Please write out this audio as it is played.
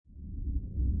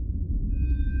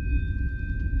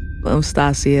I'm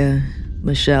Stasia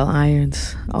Michelle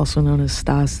Irons, also known as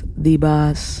Stas the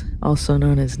Boss, also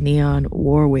known as Neon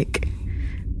Warwick.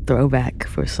 Throwback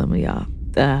for some of y'all.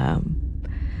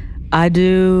 I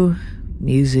do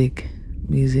music.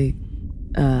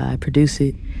 I produce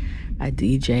it. I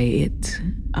DJ it.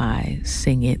 I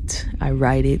sing it. I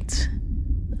write it.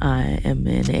 I am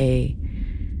in a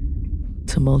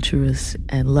tumultuous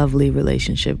and lovely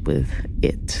relationship with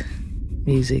it.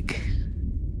 Music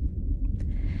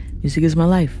is my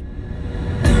life.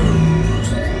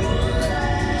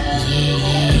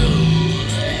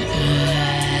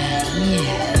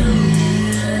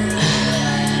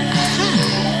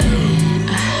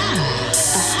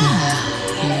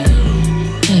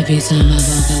 Every time I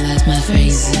vocalize my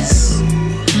phrases,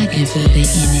 I can feel the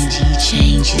energy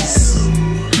changes.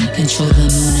 I control the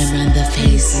moon and run the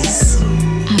phases.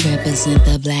 I represent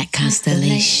the black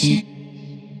constellation.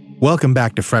 Welcome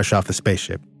back to Fresh Off the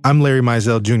Spaceship. I'm Larry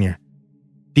Mizell Jr.,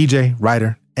 DJ,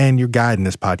 writer, and your guide in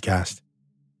this podcast.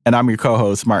 And I'm your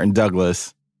co-host, Martin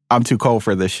Douglas. I'm too cold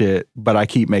for this shit, but I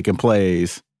keep making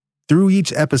plays. Through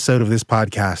each episode of this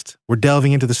podcast, we're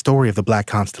delving into the story of the Black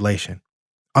Constellation.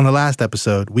 On the last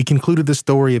episode, we concluded the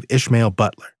story of Ishmael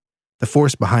Butler, the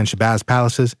force behind Shabazz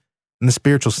Palaces and the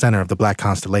spiritual center of the Black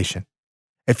Constellation.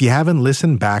 If you haven't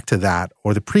listened back to that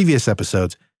or the previous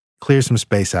episodes, clear some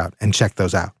space out and check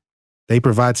those out. They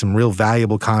provide some real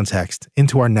valuable context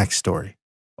into our next story.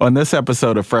 On this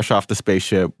episode of Fresh Off the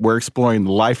Spaceship, we're exploring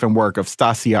the life and work of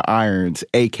Stasia Irons,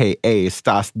 a.k.a.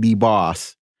 Stas the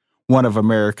Boss, one of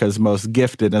America's most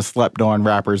gifted and slept-on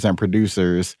rappers and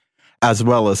producers, as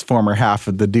well as former half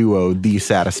of the duo The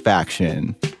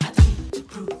Satisfaction.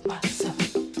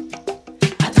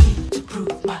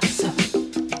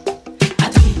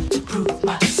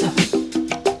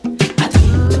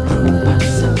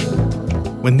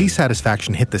 When The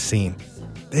Satisfaction hit the scene,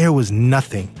 there was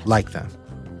nothing like them.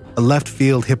 A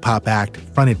left-field hip-hop act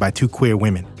fronted by two queer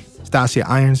women, Stasia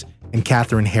Irons and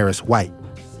Catherine Harris White,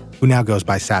 who now goes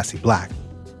by Sassy Black.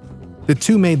 The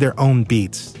two made their own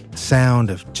beats, a sound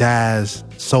of jazz,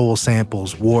 soul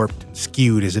samples warped and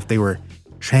skewed as if they were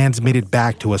transmitted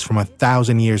back to us from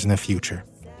 1,000 years in the future.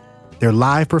 Their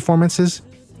live performances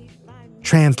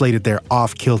translated their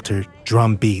off-kilter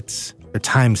drum beats, their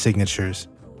time signatures,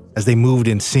 as they moved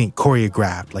in sync,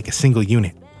 choreographed like a single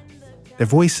unit. Their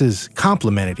voices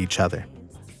complemented each other.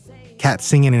 Cat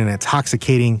singing in an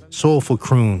intoxicating, soulful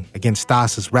croon against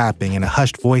Stas's rapping in a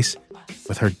hushed voice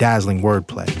with her dazzling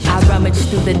wordplay. I rummage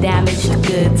through the damaged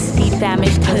goods,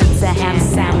 defamished hoods, a ham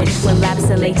sandwich with laps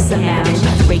and lakes and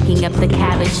marriage. Breaking up the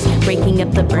cabbage, breaking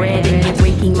up the bread, and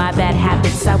breaking my bad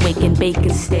habits. I wake and bake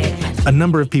instead. A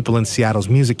number of people in Seattle's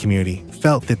music community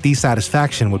felt that The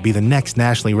Satisfaction would be the next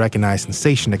nationally recognized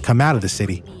sensation to come out of the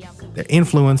city. Their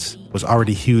influence was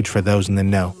already huge for those in the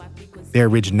know. Their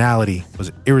originality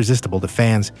was irresistible to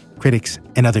fans, critics,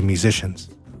 and other musicians.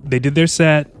 They did their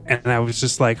set, and I was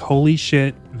just like, holy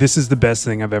shit, this is the best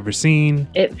thing I've ever seen.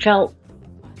 It felt,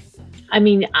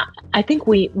 I think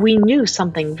we knew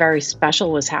something very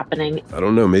special was happening. I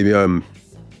don't know, maybe I'm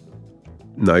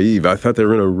naive. I thought they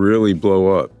were going to really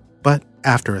blow up. But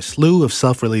after a slew of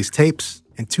self-released tapes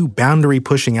and 2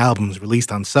 boundary-pushing albums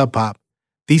released on Sub Pop,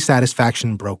 The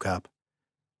Satisfaction broke up.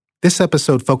 This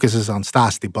episode focuses on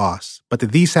Stas the Boss, but the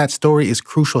The-Sat story is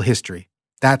crucial history.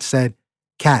 That said,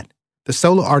 Cat, the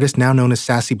solo artist now known as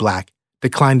Sassy Black,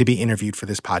 declined to be interviewed for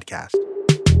this podcast.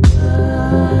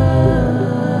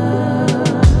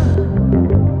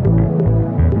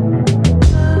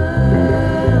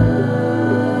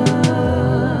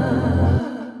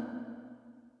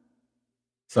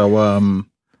 So,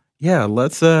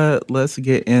 let's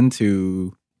get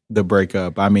into the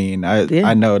breakup. I mean,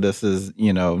 I know this is,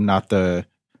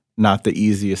 not the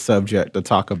easiest subject to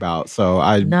talk about. So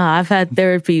I've had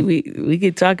therapy. We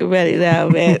can talk about it now,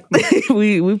 man.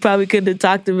 we probably couldn't have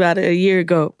talked about it a year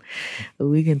ago, but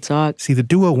we can talk. See, the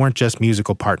duo weren't just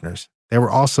musical partners. They were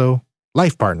also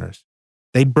life partners.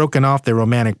 They'd broken off their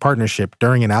romantic partnership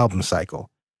during an album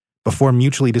cycle before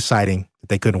mutually deciding that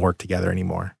they couldn't work together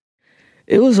anymore.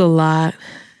 It was a lot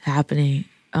happening.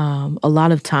 A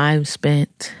lot of time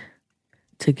spent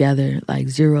together, like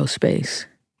zero space.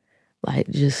 Like,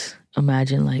 just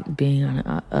imagine like being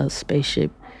on a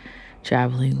spaceship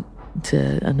traveling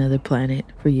to another planet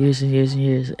for years and years and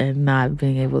years and not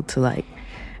being able to like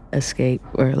escape,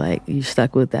 or like you're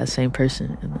stuck with that same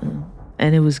person.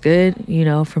 And it was good,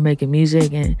 for making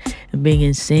music and being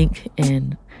in sync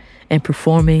and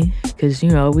performing, because,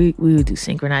 we would do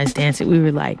synchronized dancing. We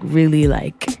were like really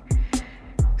like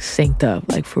synced up,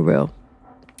 like for real.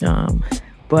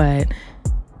 But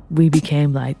we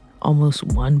became like almost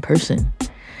one person.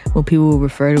 when people would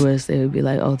refer to us, they would be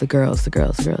like, oh, the girls, the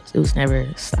girls, the girls. It was never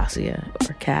Stasia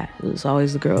or Kat. It was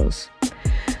always the girls.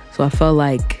 So I felt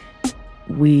like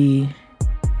we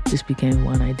just became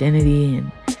one identity,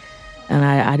 and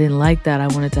I didn't like that. I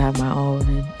wanted to have my own,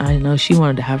 and I know she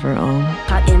wanted to have her own.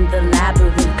 Caught in the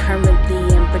labyrinth,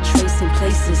 currently in retracing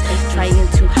places, trying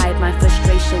to hide my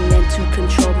frustration and to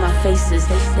control my faces.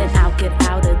 Then I'll get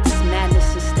out of this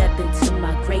madness and step into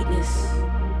my greatness.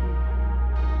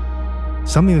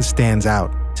 Something that stands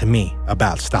out to me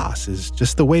about Stas is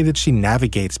just the way that she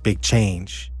navigates big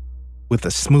change with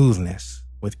a smoothness,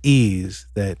 with ease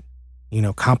that,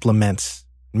 complements,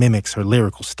 mimics her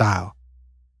lyrical style.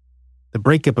 The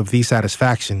breakup of The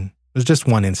Satisfaction was just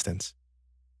one instance.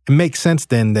 It makes sense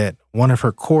then that one of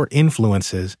her core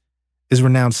influences is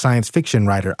renowned science fiction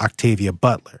writer Octavia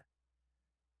Butler.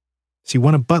 See,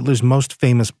 one of Butler's most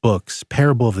famous books,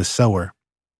 Parable of the Sower,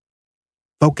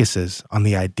 focuses on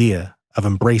the idea of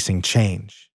embracing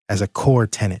change as a core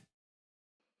tenet.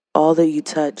 All that you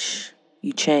touch,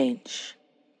 you change.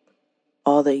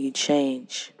 All that you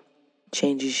change,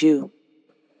 changes you.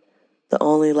 The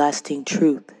only lasting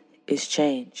truth is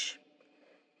change.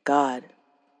 God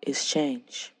is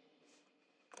change.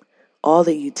 All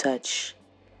that you touch,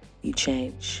 you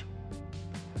change.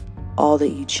 All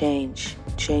that you change,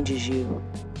 changes you.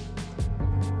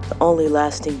 The only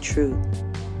lasting truth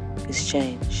is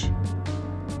change.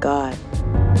 God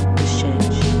is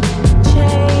change.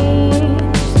 Change.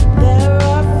 There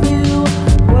are few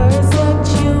words that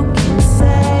you can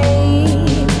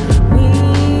say.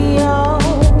 We all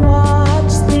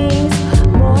watch things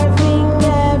morphing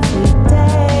every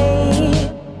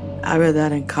day. I read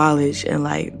that in college, and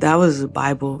that was the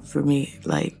Bible for me.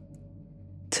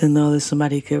 To know that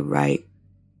somebody could write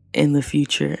in the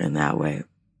future in that way.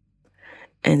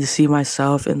 And to see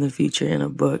myself in the future in a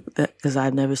book, because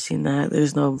I've never seen that.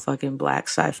 There's no fucking black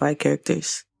sci-fi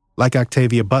characters. Like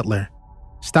Octavia Butler,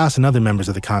 Stas and other members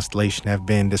of the constellation have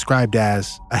been described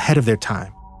as ahead of their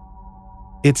time.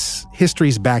 It's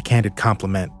history's backhanded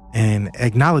compliment, an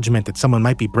acknowledgement that someone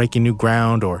might be breaking new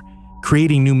ground or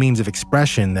creating new means of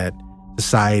expression that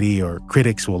society or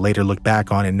critics will later look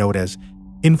back on and note as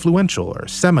influential or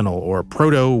seminal or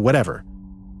proto-whatever.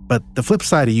 But the flip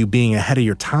side of you being ahead of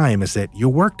your time is that your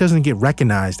work doesn't get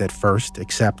recognized at first,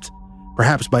 except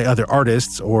perhaps by other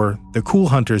artists or the cool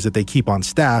hunters that they keep on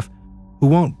staff who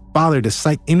won't bother to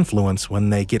cite influence when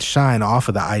they get shine off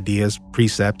of the ideas,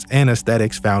 precepts, and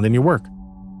aesthetics found in your work,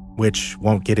 which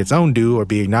won't get its own due or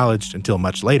be acknowledged until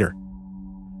much later,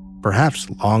 perhaps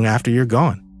long after you're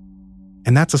gone.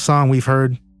 And that's a song we've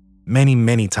heard many,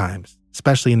 many times,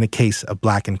 especially in the case of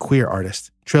Black and queer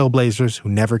artists, trailblazers who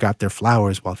never got their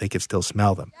flowers while they could still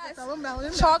smell them.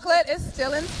 Yes. Chocolate is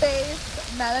still in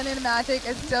space. Melanin magic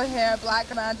is still here.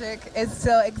 Black magic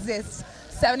still exists.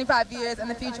 75 years in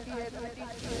the future.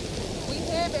 We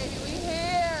here, baby. We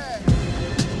here.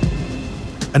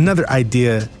 Another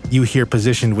idea you hear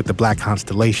positioned with the Black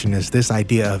constellation is this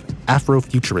idea of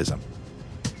Afrofuturism.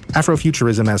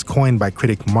 Afrofuturism, as coined by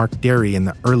critic Mark Derry in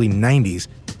the early 90s,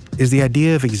 is the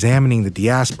idea of examining the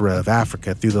diaspora of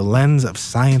Africa through the lens of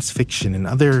science fiction and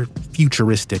other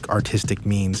futuristic artistic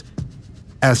means.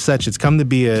 As such, it's come to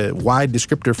be a wide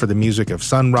descriptor for the music of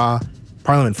Sun Ra,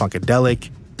 Parliament Funkadelic,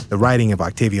 the writing of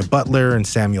Octavia Butler and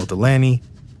Samuel Delany,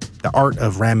 the art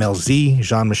of Ramel Z,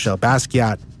 Jean-Michel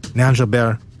Basquiat, and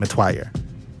Engelbert Metoyer.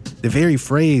 The very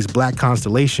phrase Black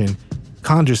Constellation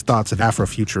conjures thoughts of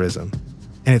Afrofuturism,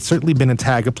 and it's certainly been a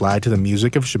tag applied to the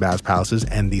music of Shabazz Palaces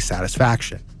and The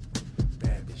Satisfaction.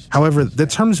 However, the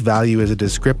term's value as a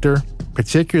descriptor,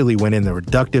 particularly when in the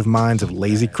reductive minds of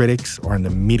lazy critics or in the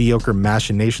mediocre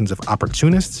machinations of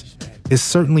opportunists, is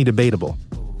certainly debatable.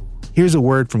 Here's a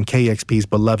word from KXP's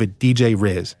beloved DJ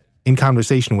Riz in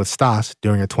conversation with Stas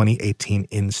during a 2018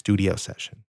 in-studio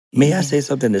session. May I say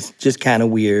something that's just kind of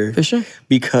weird? For sure.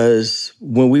 Because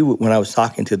when I was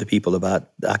talking to the people about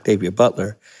Octavia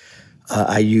Butler,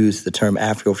 I used the term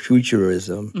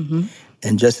Afrofuturism. Mm-hmm.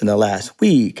 And just in the last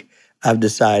week, I've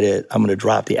decided I'm going to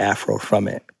drop the Afro from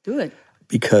it. Do it.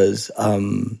 Because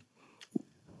to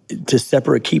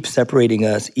keep separating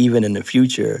us even in the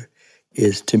future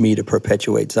is, to me, to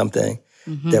perpetuate something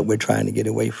that we're trying to get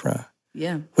away from.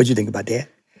 Yeah. What do you think about that?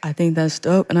 I think that's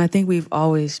dope. And I think we've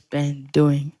always been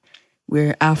doing.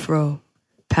 We're Afro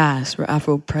past, we're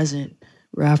Afro present,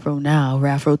 we're Afro now, we're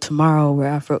Afro tomorrow, we're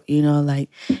Afro,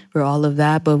 we're all of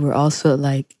that. But we're also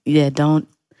don't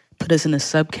put us in a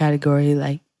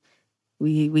subcategory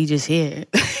we just here.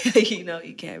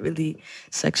 You can't really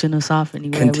section us off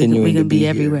anywhere. We can be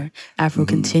everywhere. Afro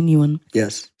continuum.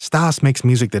 Yes. Stas makes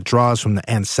music that draws from the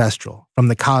ancestral, from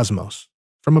the cosmos,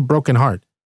 from a broken heart.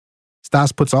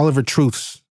 Stas puts all of her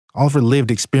truths, all of her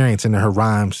lived experience into her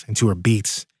rhymes, into her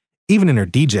beats, even in her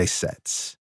DJ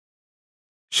sets.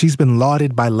 She's been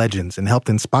lauded by legends and helped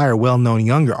inspire well-known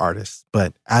younger artists,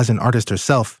 but as an artist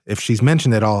herself, if she's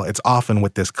mentioned at all, it's often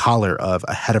with this collar of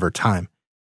ahead of her time.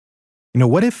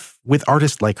 What if, with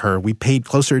artists like her, we paid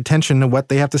closer attention to what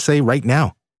they have to say right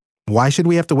now? Why should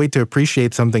we have to wait to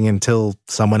appreciate something until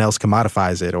someone else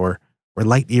commodifies it or we're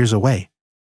light years away?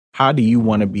 How do you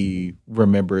want to be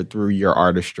remembered through your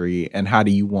artistry, and how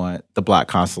do you want the Black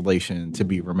Constellation to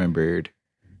be remembered?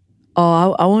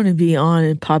 Oh, I want to be on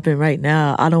and popping right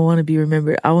now. I don't want to be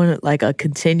remembered. I want like a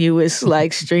continuous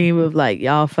like stream of like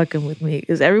y'all fucking with me,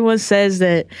 because everyone says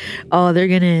that, oh, they're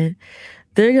gonna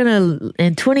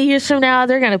in 20 years from now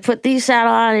they're gonna put these out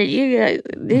on and you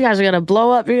guys are gonna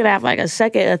blow up. You're gonna have like a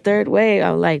second, a third wave.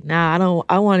 I'm like, nah,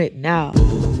 I want it now.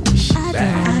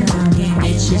 I don't get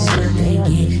bitches, but they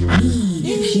get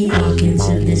me. She walk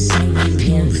into the same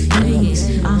pimp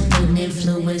face. Often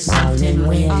influence, often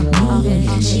with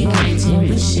me. She granted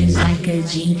wishes like a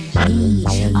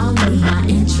genie. All of my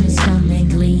interests come and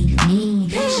glean me.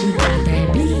 She got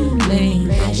that bling bling.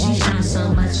 She shines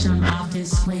so much I'm off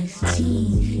this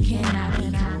squinty. Can I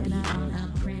be copied on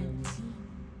a print?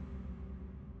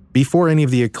 Before any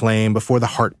of the acclaim, before the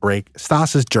heartbreak,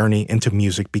 Stas's journey into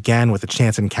music began with a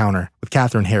chance encounter with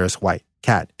Catherine Harris White,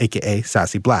 Cat, a.k.a.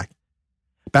 Sassy Black,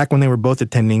 back when they were both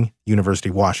attending University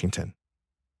of Washington.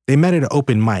 They met at an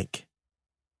open mic.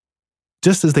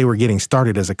 Just as they were getting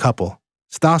started as a couple,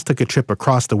 Stas took a trip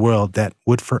across the world that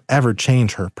would forever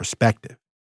change her perspective.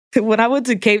 When I went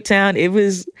to Cape Town, it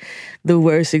was the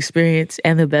worst experience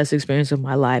and the best experience of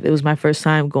my life. It was my first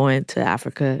time going to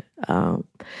Africa,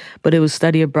 but it was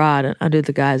study abroad under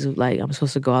the guise of like, I'm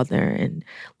supposed to go out there and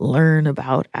learn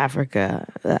about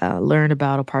Africa, learn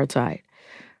about apartheid.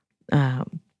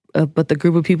 But the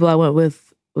group of people I went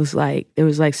with was like, there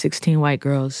was like 16 white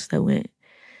girls that went,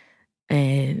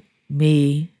 and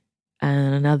me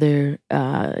and another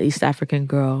East African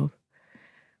girl,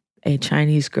 a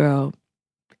Chinese girl,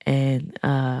 and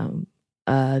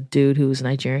a dude who was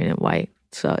Nigerian and white.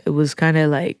 So it was kind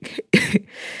of like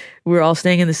we were all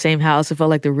staying in the same house. It felt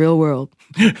like the real world.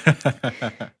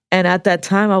 And at that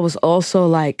time, I was also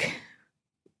like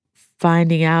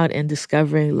finding out and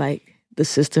discovering like the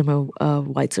system of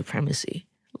white supremacy.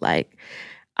 Like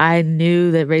I knew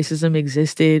that racism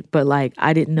existed, but like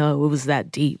I didn't know it was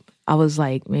that deep. I was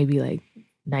like maybe like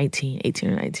 18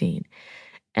 or 19.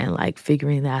 And like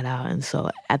figuring that out. And so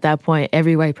at that point,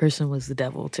 every white person was the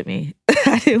devil to me.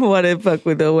 I didn't want to fuck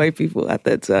with no white people at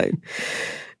that time.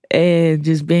 And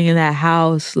just being in that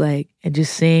house, like, and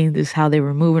just seeing this, how they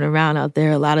were moving around out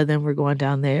there. A lot of them were going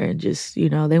down there and just, they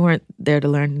weren't there to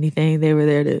learn anything. They were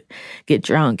there to get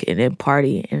drunk and then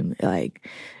party. And like,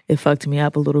 it fucked me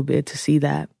up a little bit to see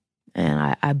that.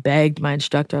 And I begged my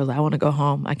instructor, I was like, I want to go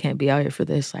home. I can't be out here for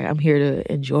this. Like, I'm here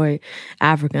to enjoy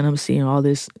Africa, and I'm seeing all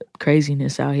this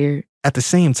craziness out here. At the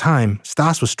same time,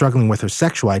 Stas was struggling with her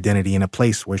sexual identity in a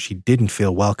place where she didn't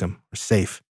feel welcome or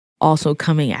safe. Also,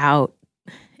 coming out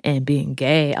and being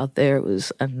gay out there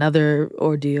was another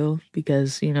ordeal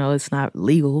because, it's not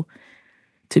legal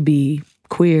to be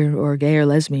queer or gay or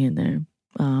lesbian there.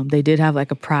 They did have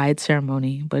like a pride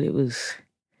ceremony, but it was...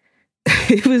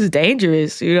 it was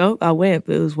dangerous, I went,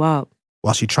 but it was wild.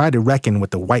 While she tried to reckon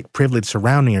with the white privilege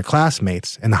surrounding her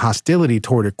classmates and the hostility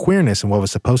toward her queerness in what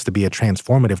was supposed to be a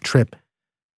transformative trip,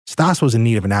 Stas was in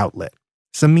need of an outlet,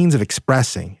 some means of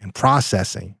expressing and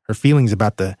processing her feelings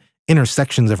about the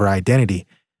intersections of her identity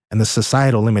and the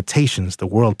societal limitations the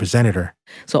world presented her.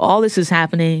 So all this is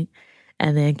happening,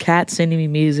 and then Kat sending me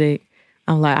music.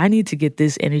 I'm like, I need to get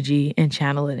this energy and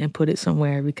channel it and put it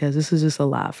somewhere because this is just a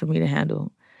lot for me to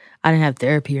handle. I didn't have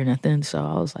therapy or nothing, so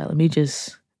I was like, let me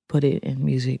just put it in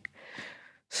music.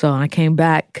 So when I came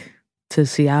back to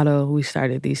Seattle, we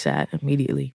started DSAT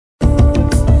immediately.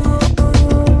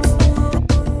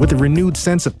 With a renewed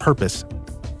sense of purpose,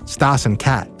 Stas and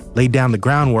Kat laid down the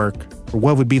groundwork for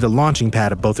what would be the launching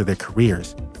pad of both of their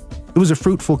careers. It was a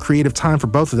fruitful, creative time for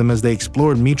both of them as they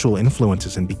explored mutual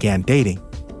influences and began dating.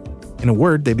 In a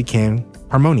word, they became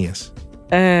harmonious.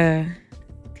 Yeah,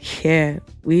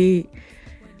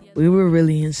 we were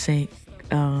really in sync.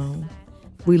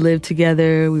 We lived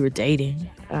together, we were dating.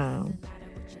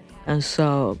 And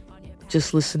so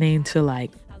just listening to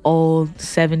like old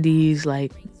 70s,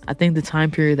 like I think the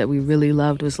time period that we really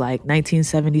loved was like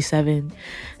 1977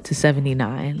 to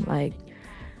 79, like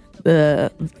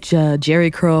the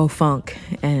Jerry Curl funk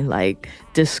and like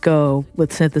disco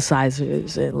with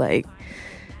synthesizers, and like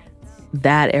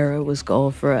that era was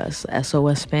gold for us.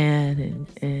 SOS Band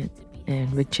and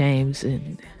Rick James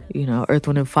and Earth,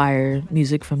 Wind and Fire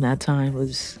music from that time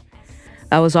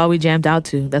that was all we jammed out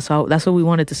to. That's what we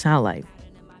wanted to sound like,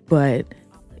 but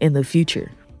in the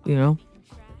future,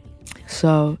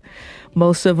 So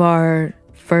most of our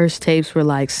first tapes were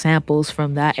like samples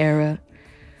from that era,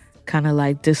 kind of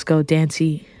like disco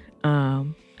dancey,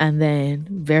 and then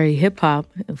very hip hop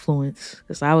influence.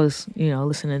 Because I was,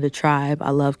 listening to Tribe. I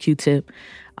love Q-Tip.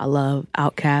 I love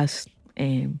Outkast,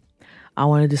 and I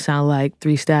wanted to sound like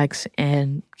 3 Stacks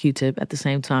and Q-Tip at the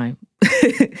same time.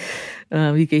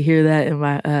 You could hear that in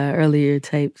my earlier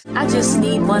tapes. I just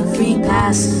need one free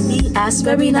pass. He asked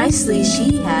very nicely.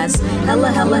 She has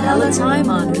hella time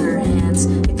on her hands.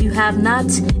 If you have not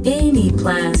any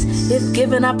plans, if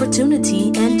given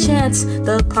opportunity and chance,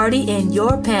 the party in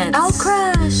your pants, I'll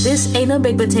crash. This ain't a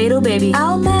big potato, baby.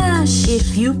 I'll mash.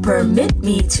 If you permit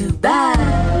me to bash.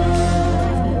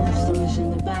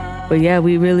 But yeah,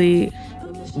 we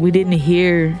didn't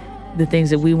hear the things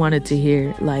that we wanted to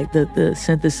hear, like the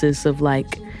synthesis of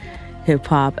like hip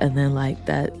hop and then like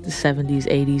that 70s,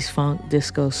 80s funk,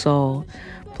 disco, soul,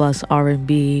 plus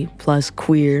R&B, plus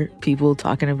queer people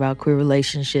talking about queer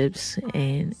relationships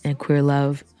and queer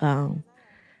love, and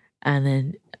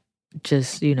then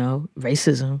just,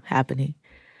 racism happening.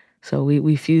 So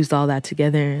we fused all that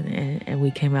together and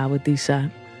we came out with D-Sat.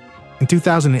 In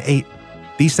 2008,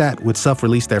 D-Sat would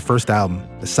self-release their first album,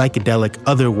 the psychedelic,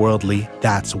 otherworldly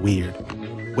That's Weird.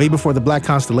 Way before the Black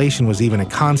Constellation was even a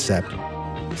concept,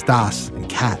 Stas and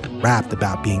Kat rapped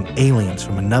about being aliens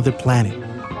from another planet,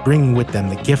 bringing with them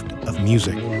the gift of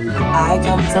music. I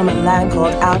come from a land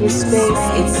called outer space.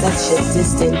 It's such a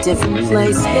distant, different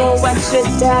place. No extra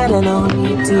data, no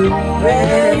need to be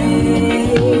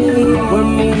ready. We're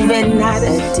moving at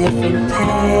a different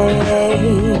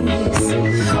pace.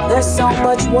 There's so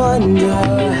much wonder,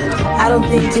 I don't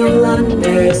think you'll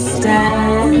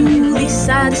understand.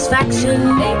 Satisfaction,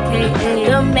 aka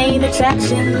the main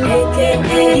attraction,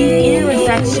 aka ear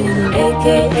infection,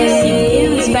 aka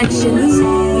ear inspections.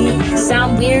 We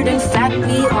sound weird, in fact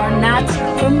we are not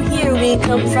from here. We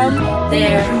come from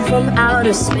there, from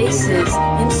outer spaces,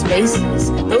 in spaces,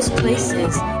 those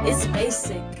places. It's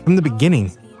basic. From the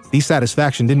beginning,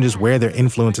 Dissatisfaction didn't just wear their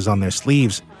influences on their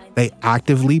sleeves, they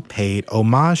actively paid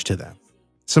homage to them.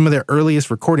 Some of their earliest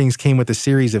recordings came with a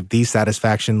series of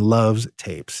Dissatisfaction Loves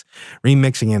tapes,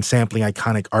 remixing and sampling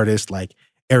iconic artists like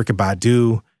Erykah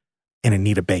Badu and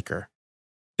Anita Baker.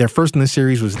 Their first in the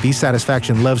series was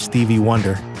Dissatisfaction Loves Stevie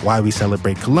Wonder, Why We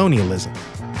Celebrate Colonialism,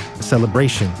 a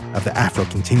celebration of the Afro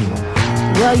Continuum.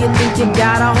 Well, you think you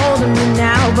got a hold of me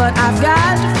now, but I've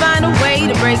got to find a way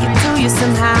to break it to you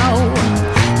somehow.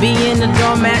 Being a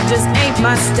doormat just ain't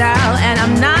my style, and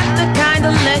I'm not the kind to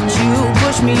let you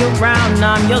push me around.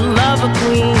 I'm your lover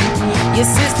queen, your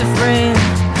sister friend,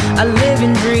 a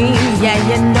living dream. Yeah,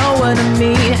 you know what I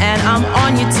mean, and I'm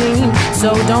on your team,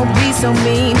 so don't be so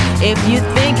mean. If you're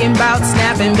thinking about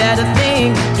snapping, better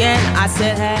think again. I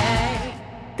said, hey.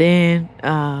 Then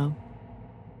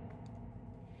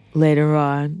later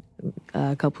on,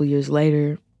 a couple years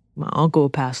later, my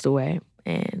uncle passed away,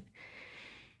 and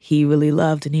he really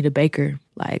loved Anita Baker,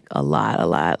 like a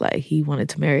lot. Like he wanted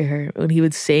to marry her. When he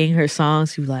would sing her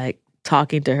songs, he was like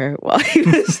talking to her while he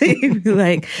was singing, he'd be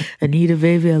like, Anita,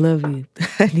 baby, I love you.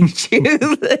 I need you.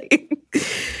 Like,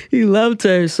 he loved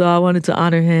her. So I wanted to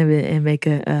honor him and make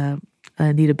a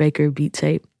Anita Baker beat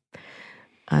tape.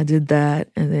 I did that.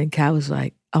 And then Kat was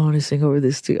like, I want to sing over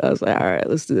this too. I was like, all right,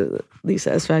 let's do it.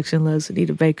 Dissatisfaction Loves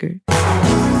Anita Baker. Ooh,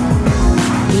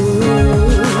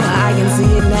 I can see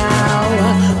it now.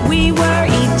 We were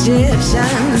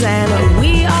Egyptians, and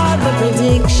we are the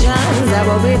predictions that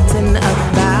were written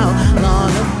about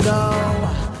long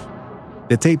ago.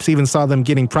 The tapes even saw them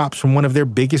getting props from one of their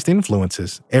biggest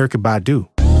influences, Erykah Badu.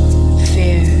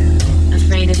 Fear,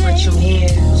 afraid of what you'll hear,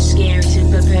 scared to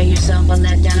prepare yourself or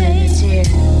let down in a tear.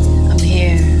 I'm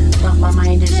here, but my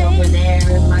mind is over there,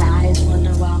 and my eyes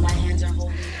wonder while my hands are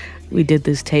holding. We did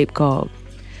this tape called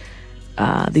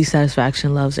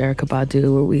Dissatisfaction Loves Erykah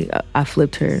Badu, where I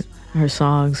flipped her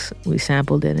songs, we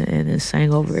sampled it and then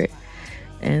sang over it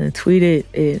and tweeted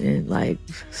it, and like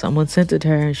someone sent it to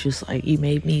her and she was like, you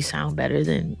made me sound better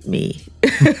than me.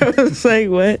 I was like,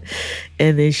 what?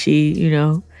 And then she,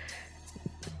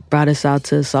 brought us out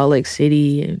to Salt Lake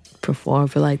City and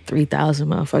performed for like 3,000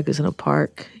 motherfuckers in a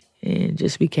park and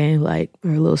just became like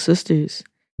her little sisters.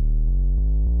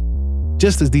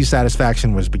 Just as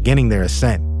Dissatisfaction was beginning their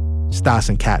ascent, Stas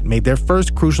and Kat made their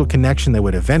first crucial connection that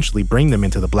would eventually bring them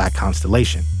into the Black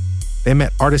Constellation. They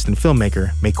met artist and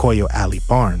filmmaker Makoyo Ali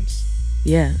Barnes.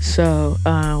 Yeah, so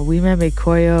we met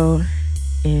Makoyo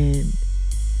in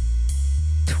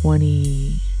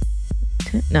 2010,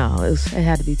 it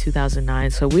had to be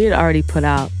 2009. So we had already put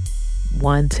out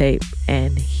one tape,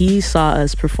 and he saw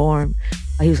us perform.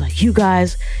 He was like, you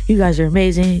guys are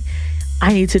amazing.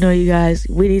 I need to know you guys.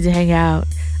 We need to hang out.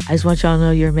 I just want y'all to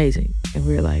know you're amazing. And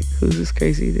we were like, who's this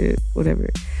crazy dude? Whatever.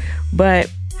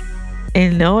 But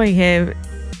in knowing him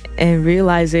and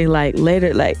realizing like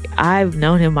later, like I've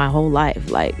known him my whole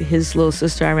life. Like his little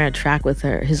sister, I ran track with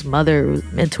her. His mother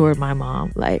mentored my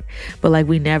mom. But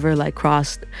we never like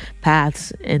crossed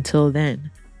paths until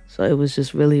then. So it was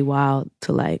just really wild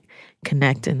to like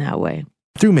connect in that way.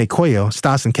 Through Mekoyo,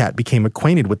 Stas and Kat became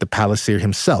acquainted with the palaceer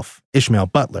himself, Ishmael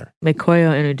Butler.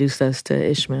 Mekoyo introduced us to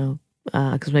Ishmael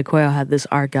because Mekoyo had this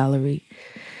art gallery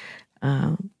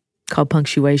called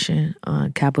Punctuation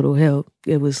on Capitol Hill.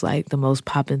 It was like the most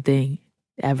popping thing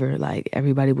ever. Like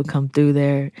everybody would come through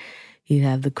there. He'd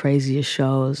have the craziest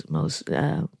shows,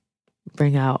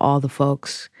 bring out all the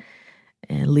folks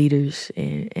and leaders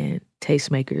and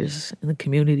tastemakers in the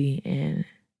community. And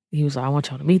he was like, I want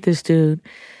y'all to meet this dude.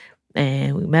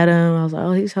 And we met him. I was like,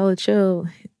 oh, he's hella chill.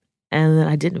 And then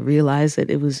I didn't realize that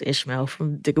it was Ishmael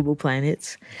from Diggable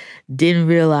Planets. Didn't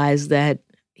realize that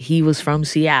he was from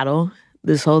Seattle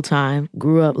this whole time.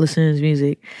 Grew up listening to his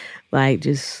music. Like,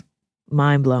 just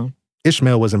mind blown.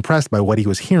 Ishmael was impressed by what he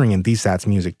was hearing in DSAT's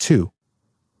music, too.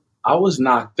 I was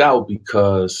knocked out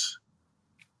because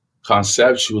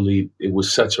conceptually, it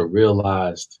was such a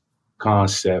realized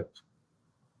concept.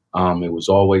 It was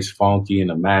always funky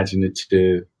and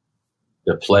imaginative.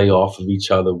 The play off of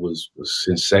each other was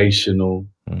sensational.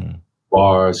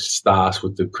 Bars, Stas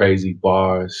with the crazy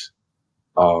bars,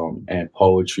 and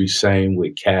poetry. Same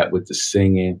with Kat with the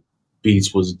singing.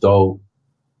 Beats was dope.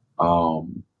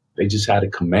 They just had a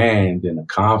command and a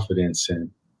confidence, and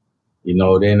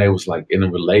then they was like in a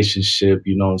relationship.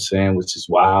 You know what I'm saying? Which is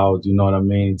wild. You know what I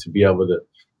mean? To be able to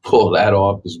pull that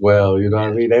off as well. You know what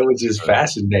I mean? They were just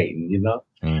fascinating.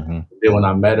 Mm-hmm. Then when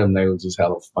I met them, they were just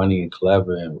hella funny and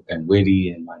clever and witty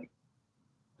and like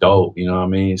dope, you know what I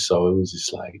mean? So it was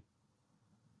just like,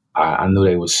 I knew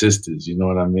they were sisters, you know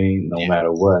what I mean? No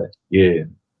matter what. Yeah.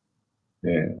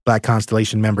 Black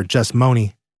Constellation member Just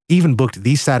Moni even booked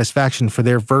The Satisfaction for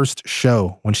their first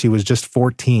show when she was just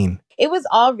 14. It was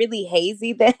all really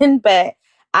hazy then, but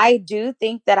I do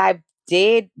think that I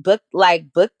did book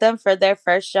them for their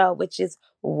first show, which is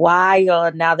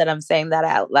wild now that I'm saying that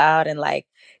out loud and like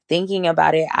thinking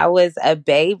about it. I was a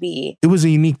baby. It was a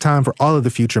unique time for all of the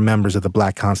future members of the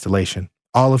Black Constellation,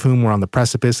 all of whom were on the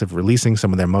precipice of releasing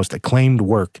some of their most acclaimed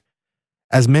work.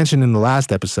 As mentioned in the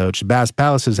last episode, Shabazz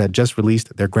Palaces had just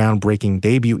released their groundbreaking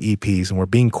debut EPs and were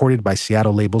being courted by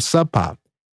Seattle label Sub Pop.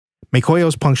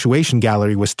 Mekoyo's Punctuation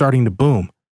Gallery was starting to boom.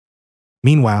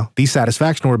 Meanwhile, The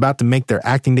Satisfaction were about to make their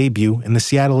acting debut in the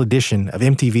Seattle edition of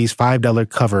MTV's $5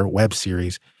 cover web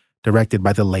series, directed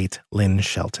by the late Lynn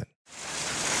Shelton.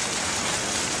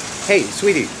 Hey,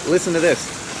 sweetie, listen to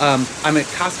this. I'm at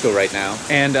Costco right now,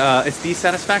 and it's The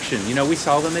Satisfaction. We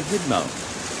saw them at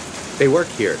Hidmo. They work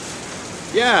here.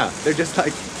 Yeah, they're just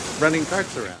like running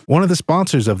carts around. One of the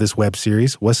sponsors of this web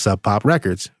series was Sub Pop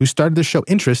Records, who started to show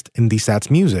interest in DSAT's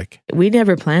music. We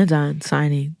never planned on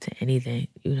signing to anything.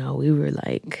 We were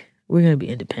like, we're going to be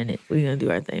independent. We're going to do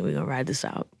our thing. We're going to ride this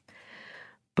out.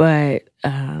 But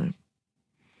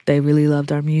they really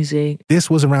loved our music. This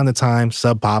was around the time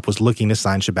Sub Pop was looking to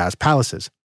sign Shabazz Palaces.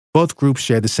 Both groups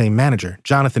shared the same manager,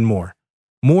 Jonathan Moore.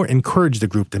 Moore encouraged the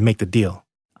group to make the deal.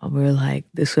 We were like,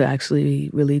 this would actually be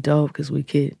really dope because we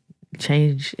could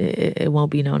change. It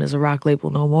won't be known as a rock label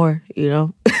no more,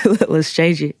 Let's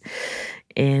change it.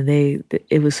 And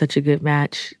it was such a good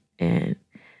match and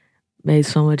made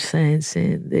so much sense.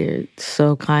 And they're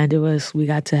so kind to us. We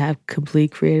got to have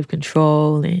complete creative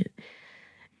control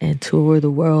and tour the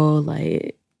world.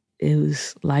 Like, it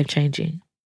was life-changing.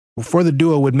 Before the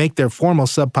duo would make their formal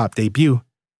Sub Pop debut,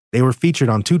 they were featured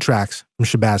on 2 tracks from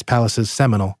Shabazz Palace's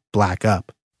seminal Black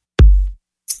Up.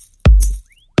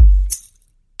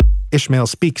 Ishmael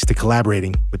speaks to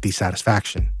collaborating with The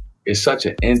Satisfaction. It's such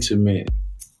an intimate,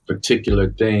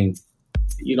 particular thing.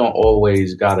 You don't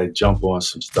always got to jump on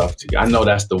some stuff together. I know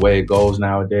that's the way it goes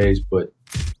nowadays, but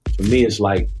for me, it's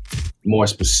like more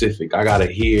specific. I got to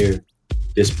hear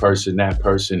this person, that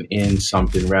person in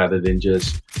something rather than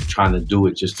just trying to do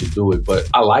it just to do it. But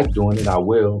I like doing it, I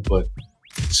will. But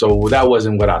so that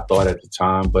wasn't what I thought at the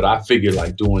time. But I figured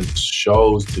like doing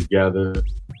shows together,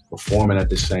 performing at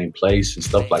the same place and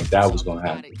stuff like that was going to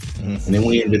happen. And then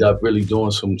we ended up really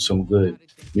doing some good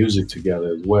music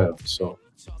together as well. So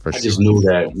I just knew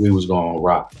that we was going to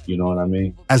rock, you know what I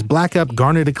mean? As Black Up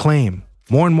garnered acclaim,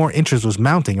 more and more interest was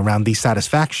mounting around The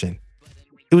Satisfaction.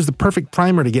 It was the perfect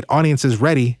primer to get audiences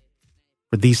ready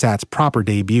for DSAT's proper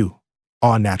debut.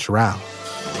 Au Naturel.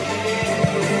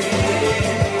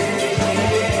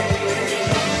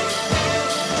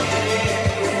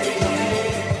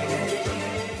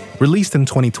 Released in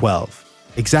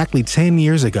 2012, exactly 10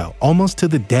 years ago, almost to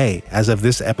the day as of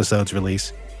this episode's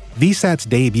release, VSAT's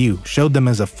debut showed them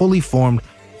as a fully formed,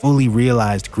 fully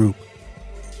realized group.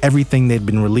 Everything they'd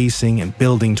been releasing and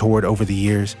building toward over the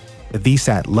years, the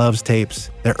VSAT Loves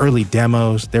tapes, their early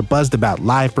demos, their buzzed about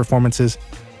live performances,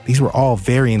 these were all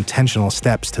very intentional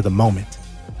steps to the moment.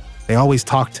 They always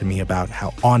talked to me about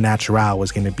how Au Naturel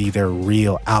was going to be their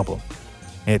real album,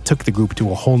 and it took the group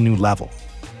to a whole new level.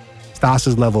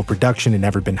 Stas's level of production had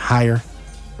never been higher.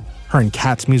 Her and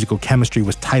Kat's musical chemistry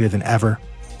was tighter than ever.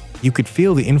 You could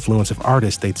feel the influence of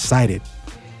artists they'd cited,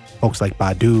 folks like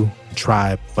Badu,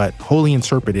 Tribe, but wholly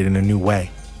interpreted in a new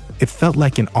way. It felt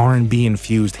like an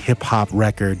R&B-infused hip-hop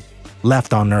record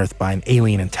left on Earth by an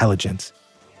alien intelligence.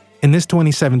 In this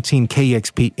 2017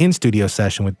 KEXP in-studio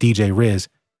session with DJ Riz,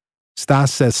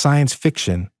 Stas says science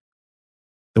fiction,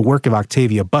 the work of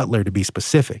Octavia Butler to be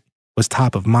specific, was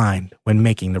top of mind when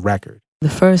making the record. The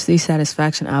first The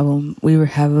Satisfaction album, we were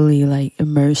heavily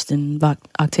immersed in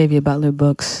Octavia Butler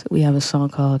books. We have a song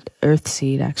called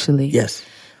Earthseed, actually. Yes.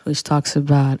 Which talks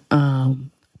about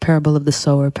parable of the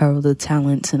sower, parable of the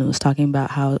talents, and it was talking about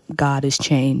how God is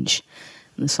change.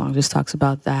 And the song just talks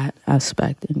about that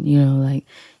aspect. And, you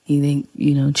think,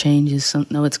 change is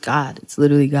something. No, it's God. It's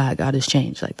literally God. God is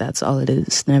change. That's all it is.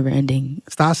 It's never ending.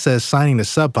 Stas says signing to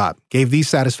Sub Pop gave these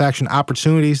Satisfaction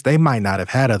opportunities they might not have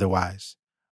had otherwise.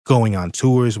 Going on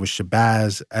tours with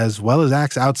Shabazz, as well as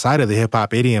acts outside of the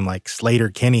hip-hop idiom like Slater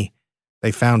Kinney.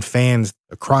 They found fans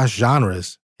across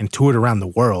genres and toured around the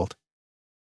world.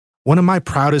 One of my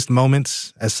proudest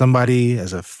moments as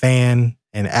a fan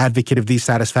and advocate of these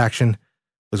Satisfaction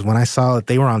was when I saw that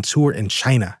they were on tour in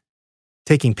China,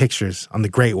 taking pictures on the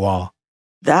Great Wall.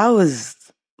 That was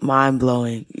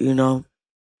mind-blowing,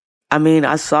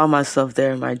 I saw myself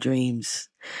there in my dreams.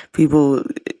 People,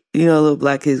 little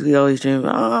black kids, we always dream,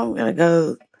 I'm going to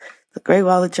go to the Great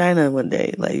Wall of China one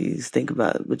day. You just think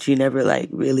about it, but you never,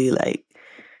 really,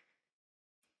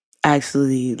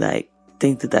 actually,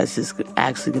 think that that's just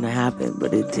actually going to happen.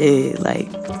 But it did,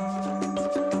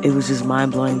 it was just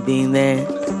mind-blowing being there.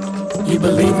 You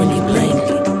believe when you blink,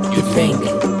 you think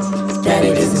that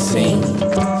it isn't seen.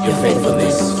 Your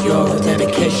faithfulness, your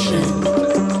dedication,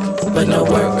 but no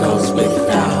work goes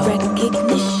without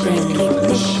recognition.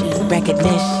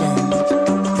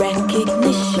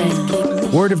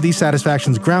 Word of these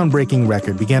Satisfaction's groundbreaking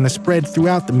record began to spread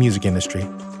throughout the music industry.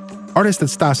 Artists that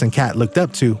Stas and Kat looked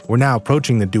up to were now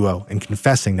approaching the duo and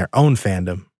confessing their own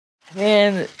fandom.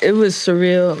 Man, it was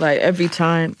surreal. Every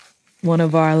time one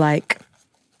of our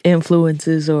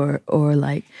influences or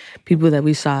people that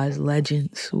we saw as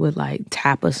legends would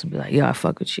tap us and be like, yo, I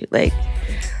fuck with you.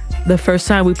 The first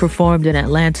time we performed in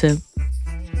Atlanta,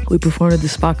 we performed at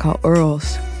this spot called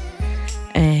Earl's,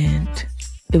 and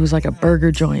it was a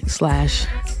burger joint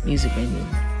 / music venue.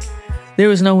 There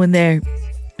was no one there.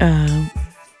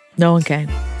 No one came.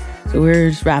 So we were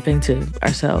just rapping to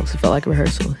ourselves. It felt like a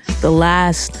rehearsal. The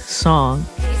last song,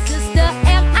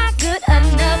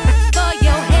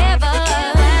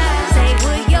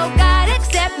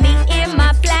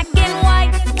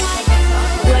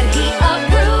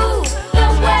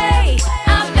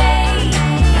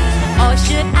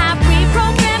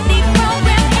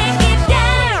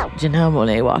 Janelle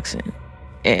Monáe walks in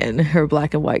and her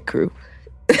black and white crew.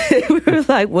 We were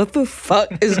like, what the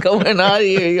fuck is going on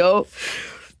here, yo?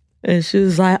 And she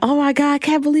was like, oh my God, I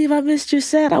can't believe I missed your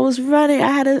set. I was running.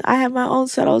 I had my own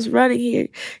set. I was running here.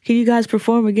 Can you guys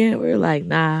perform again? We were like,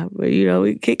 nah, but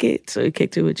we kick it. So we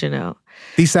kicked it with Janelle.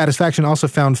 These Satisfaction also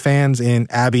found fans in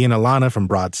Abby and Alana from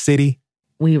Broad City.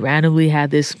 We randomly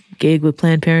had this gig with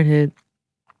Planned Parenthood,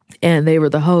 and they were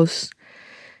the hosts.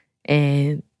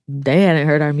 And they hadn't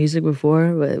heard our music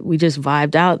before, but we just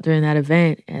vibed out during that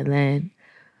event. And then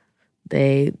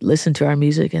they listened to our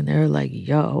music and they were like,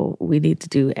 yo, we need to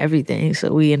do everything.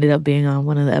 So we ended up being on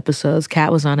one of the episodes.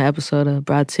 Kat was on an episode of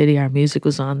Broad City. Our music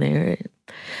was on there. And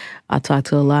I talk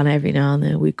to Alana every now and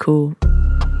then. We cool.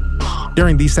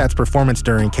 During DSAT's performance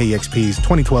during KEXP's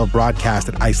 2012 broadcast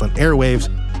at Iceland Airwaves,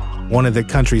 one of the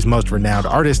country's most renowned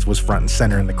artists was front and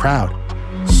center in the crowd.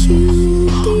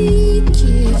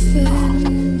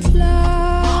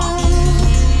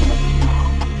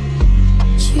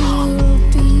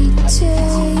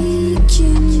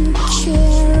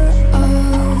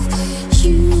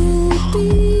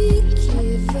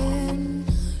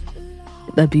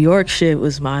 The Bjork shit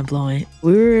was mind-blowing.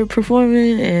 We were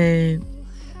performing and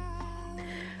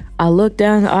I looked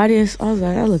down the audience. I was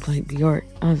like, I look like Bjork.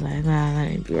 I was like, nah, that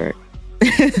ain't Bjork.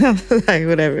 Like,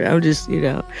 whatever. I'm just,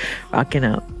 rocking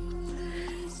out.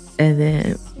 And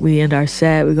then we end our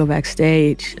set. We go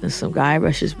backstage, and some guy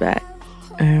rushes back.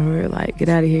 And we're like, get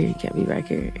out of here. You can't be back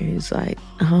here. And he's like,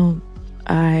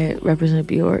 I represent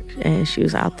Bjork. And she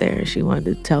was out there, and she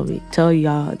wanted to tell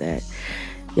y'all that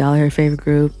y'all are her favorite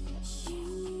group.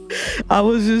 I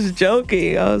was just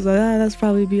joking. I was like, that's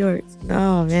probably Bjork.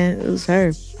 No, man, it was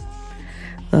her.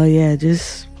 So yeah,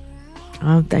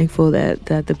 I'm thankful that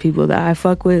the people that I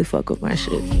fuck with my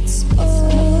shit.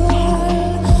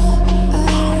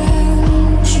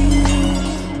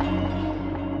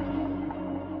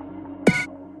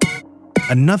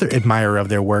 Another admirer of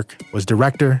their work was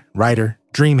director, writer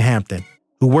Dream Hampton,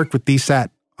 who worked with DSAT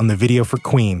on the video for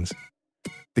Queens.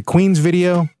 The Queens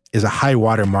video is a high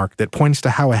watermark that points to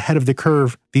how ahead of the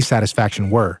curve Dissatisfaction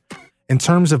were in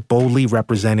terms of boldly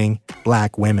representing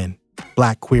Black women,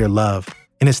 Black queer love,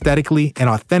 and aesthetically and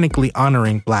authentically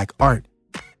honoring Black art,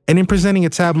 and in presenting a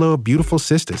tableau of beautiful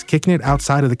sisters kicking it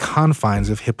outside of the confines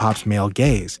of hip-hop's male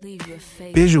gaze.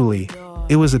 Visually,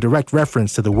 it was a direct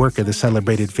reference to the work of the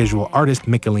celebrated visual artist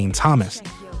Mickalene Thomas,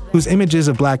 whose images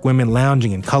of Black women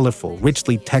lounging in colorful,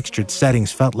 richly textured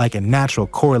settings felt like a natural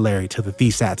corollary to the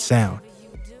DSAT sound.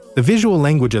 The visual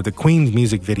language of the Queen's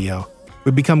music video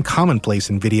would become commonplace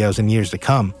in videos in years to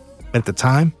come, but at the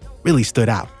time, really stood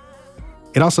out.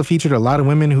 It also featured a lot of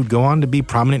women who'd go on to be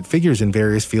prominent figures in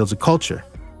various fields of culture.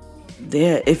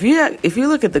 Yeah, if you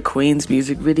look at the Queen's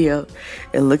music video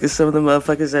and look at some of the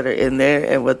motherfuckers that are in there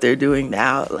and what they're doing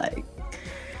now, like,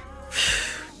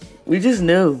 we just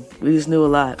knew a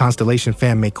lot. Constellation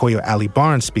fan Makoyo Ali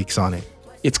Barnes speaks on it.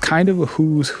 It's kind of a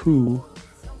who's who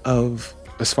of,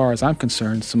 as far as I'm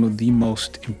concerned, some of the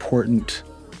most important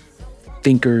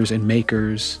thinkers and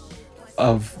makers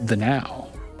of the now.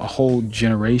 A whole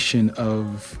generation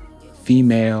of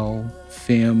female,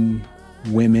 femme,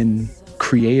 women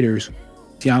creators.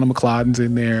 Tiana McClodden's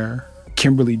in there.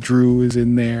 Kimberly Drew is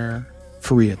in there.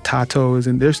 Faria Tato is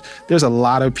in there. There's a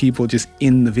lot of people just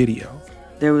in the video.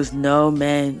 There was no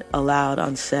men allowed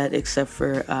on set except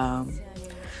for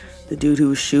the dude who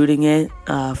was shooting it,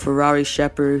 Ferrari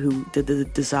Shepard, who did the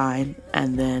design,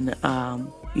 and then,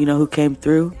 who came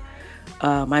through?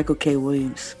 Michael K.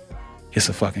 Williams. It's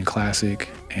a fucking classic,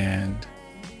 and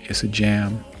it's a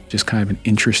jam. Just kind of an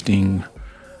interesting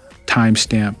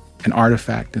timestamp, an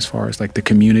artifact as far as like the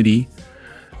community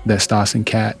that Stas and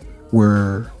Kat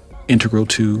were integral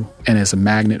to, and as a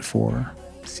magnet for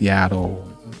Seattle,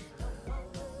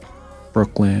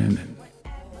 Brooklyn,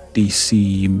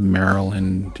 DC,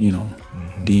 Maryland,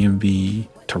 DMV,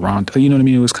 Toronto. You know what I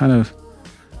mean? It was kind of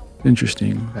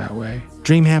interesting that way.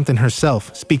 Dream Hampton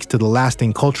herself speaks to the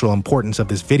lasting cultural importance of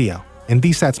this video and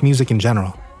DSAT's music in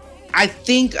general. I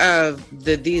think of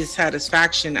the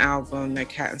Dissatisfaction album that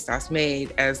Kat and Stas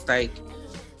made as like,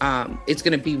 it's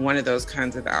going to be one of those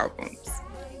kinds of albums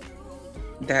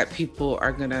that people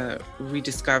are going to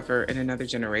rediscover in another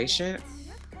generation.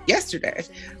 Yesterday,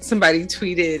 somebody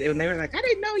tweeted and they were like, I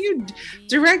didn't know you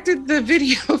directed the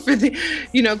video for the,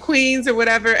 Queens or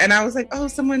whatever. And I was like, oh,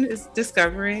 someone is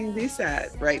discovering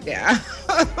DSAT right now.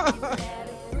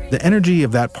 The energy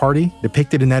of that party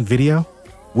depicted in that video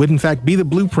would in fact be the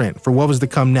blueprint for what was to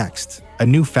come next, a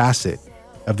new facet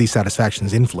of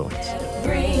Dissatisfaction's influence.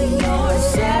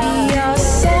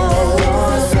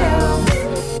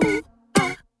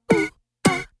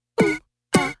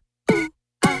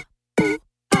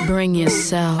 Bring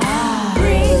yourself.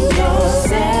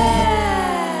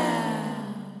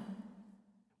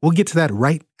 We'll get to that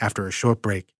right after a short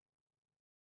break.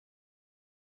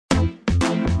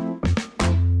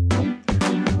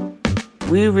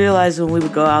 We realized when we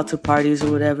would go out to parties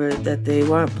or whatever that they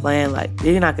weren't playing like,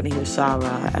 you're not going to hear Sa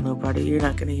Ra at no party, you're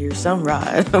not going to hear some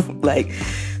Ra. Like,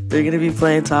 they're going to be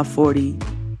playing top 40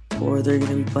 or they're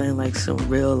going to be playing like some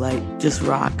real, like, just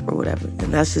rock or whatever.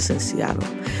 And that's just in Seattle.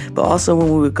 But also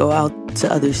when we would go out to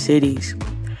other cities,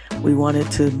 we wanted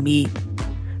to meet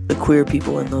the queer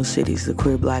people in those cities, the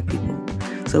queer Black people.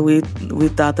 So we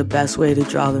thought the best way to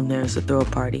draw them there is to throw a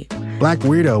party. Black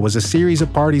Weirdo was a series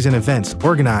of parties and events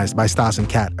organized by Stas and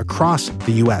Kat across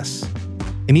the U.S.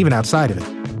 and even outside of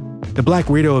it. The Black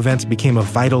Weirdo events became a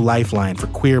vital lifeline for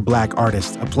queer Black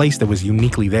artists, a place that was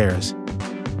uniquely theirs.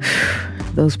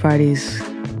 Those parties,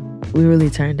 we really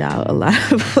turned out a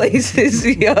lot of places,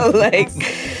 and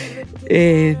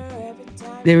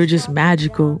they were just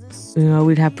magical.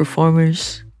 We'd have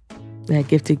performers. We had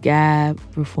Gifted Gab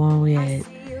perform. We had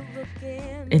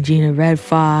and Gina Red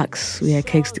Fox, we had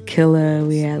Cakes to Killa,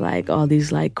 we had like all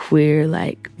these like queer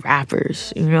like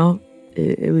rappers, it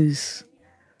was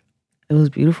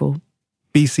beautiful.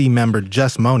 BC member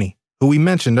Just Moni, who we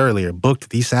mentioned earlier booked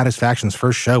The Satisfaction's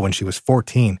first show when she was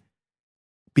 14,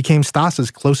 became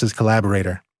Stas's closest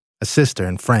collaborator, a sister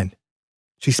and friend.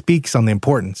 She speaks on the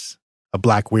importance of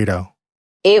Black Weirdo.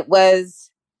 It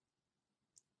was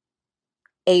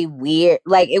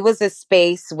it was a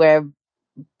space where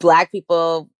Black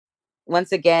people,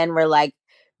 once again, were like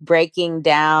breaking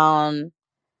down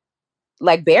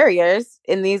like barriers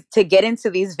in these to get into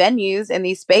these venues and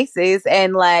these spaces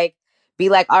and like be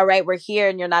like, all right, we're here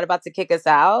and you're not about to kick us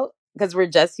out because we're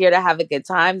just here to have a good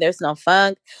time. There's no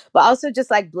funk. But also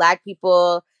just like Black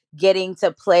people getting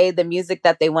to play the music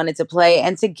that they wanted to play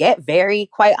and to get very,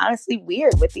 quite honestly,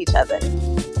 weird with each other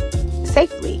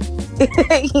safely.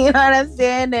 You know what I'm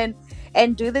saying?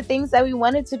 And do the things that we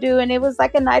wanted to do. And it was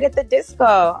like a night at the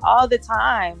disco all the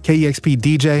time. KEXP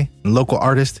DJ and local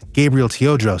artist Gabriel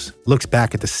Teodros looks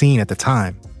back at the scene at the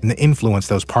time and the influence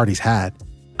those parties had.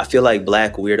 I feel like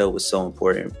Black Weirdo was so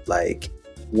important, like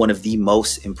one of the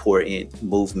most important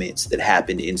movements that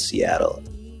happened in Seattle.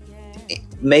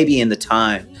 Maybe in the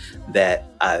time that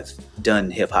I've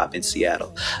done hip hop in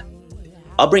Seattle.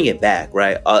 I'll bring it back,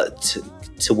 right?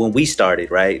 To when we started,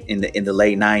 right? In the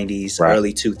late 90s, right.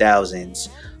 Early 2000s.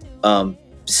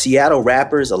 Seattle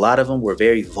rappers, a lot of them were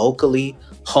very vocally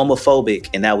homophobic,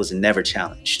 and that was never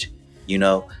challenged. You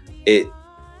know, it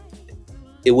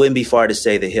wouldn't be far to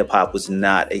say that hip hop was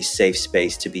not a safe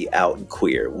space to be out and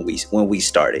queer when we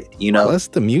started, you know? Plus,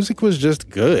 the music was just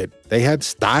good. They had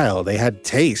style, they had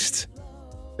taste.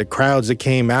 The crowds that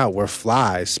came out were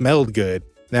fly, smelled good.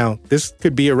 Now, this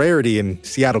could be a rarity in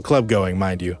Seattle club going,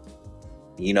 mind you.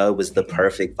 You know, it was the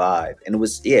perfect vibe. And it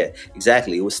was, yeah,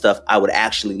 exactly. It was stuff I would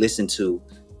actually listen to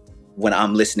when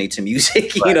I'm listening to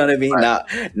music. You know what I mean?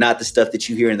 Right. Not the stuff that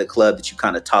you hear in the club that you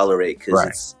kind of tolerate because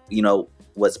it's, you know,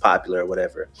 what's popular or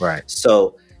whatever. Right.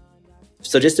 So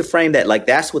just to frame that, like,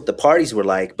 that's what the parties were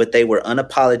like, but they were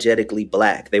unapologetically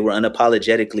Black. They were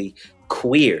unapologetically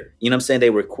queer. You know what I'm saying?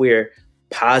 They were queer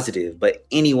positive, but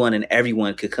anyone and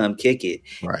everyone could come kick it.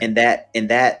 Right. And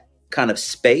that kind of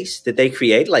space that they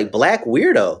create, like Black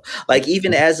Weirdo, like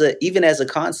even as a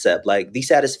concept, like The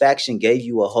Satisfaction gave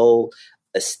you a whole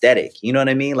aesthetic. You know what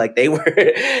I mean? Like they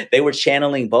were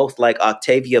channeling both like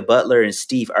Octavia Butler and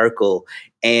Steve Urkel,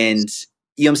 and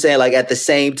you know what I'm saying, like at the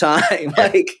same time,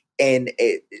 like and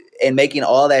making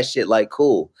all that shit like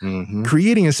cool. Mm-hmm.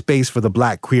 Creating a space for the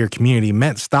Black queer community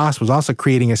meant Stas was also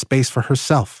creating a space for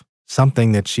herself,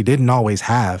 something that she didn't always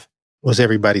have. Was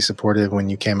everybody supportive when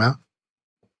you came out?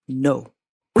 No.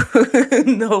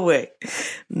 No way.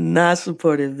 Not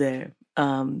supportive there.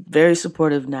 Very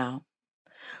supportive now.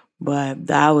 But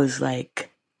that was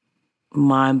like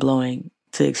mind-blowing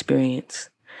to experience.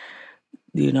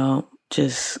 You know,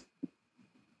 just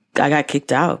I got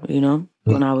kicked out, you know,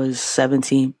 when I was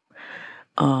 17.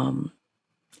 And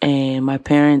my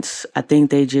parents, I think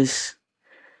they just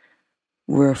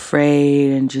were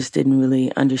afraid and just didn't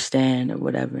really understand or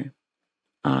whatever.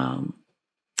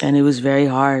 And it was very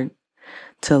hard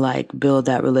to like build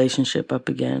that relationship up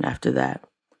again after that.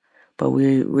 But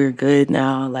we're good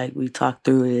now. Like we talked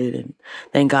through it, and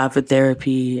thank God for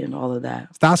therapy and all of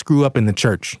that. Stas grew up in the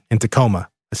church in Tacoma,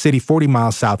 a city 40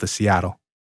 miles south of Seattle.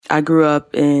 I grew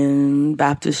up in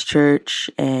Baptist church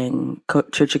and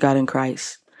Church of God in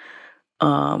Christ.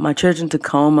 My church in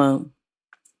Tacoma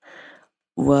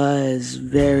was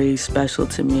very special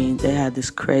to me. They had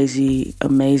this crazy,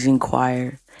 amazing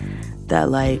choir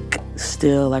that like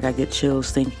still like I get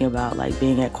chills thinking about like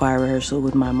being at choir rehearsal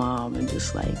with my mom and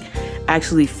just like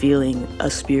actually feeling the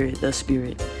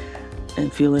spirit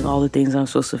and feeling all the things I'm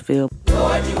supposed to feel.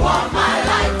 Lord, you are my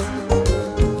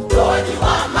light. Lord, you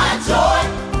are my joy.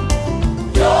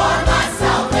 You're my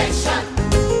salvation.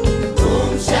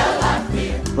 Whom shall I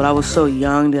fear? But I was so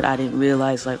young that I didn't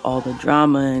realize like all the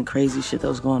drama and crazy shit that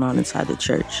was going on inside the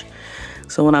church.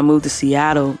 So when I moved to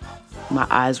Seattle, my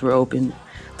eyes were open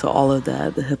to all of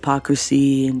that, the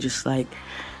hypocrisy, and just like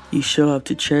you show up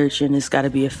to church and it's got to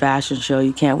be a fashion show.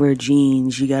 You can't wear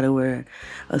jeans. You got to wear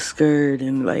a skirt.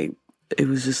 And like, it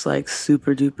was just like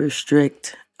super duper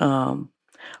strict,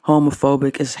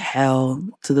 homophobic as hell,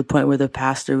 to the point where the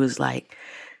pastor was like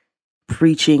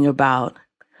preaching about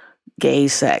gay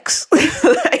sex.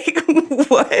 Like,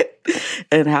 what?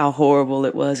 And how horrible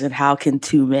it was. And how can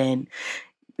two men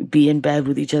be in bed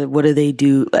with each other? What do they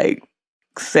do? Like,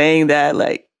 saying that,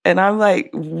 like, and I'm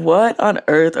like, what on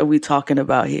earth are we talking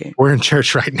about here? We're in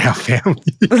church right now, family.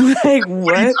 Like,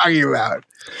 what are you talking about?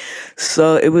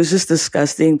 So it was just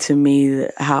disgusting to me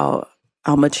how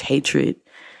much hatred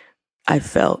I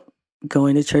felt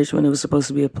going to church when it was supposed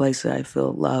to be a place that I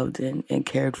feel loved and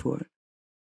cared for.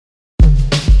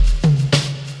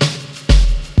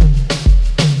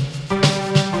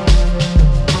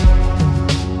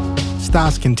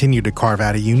 Stas continued to carve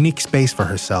out a unique space for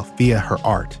herself via her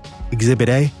art. Exhibit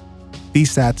A,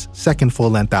 BSAT's second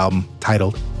full-length album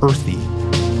titled Earthy.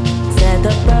 Said the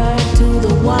bird to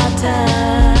the water,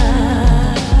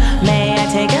 may I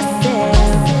take a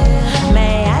sip,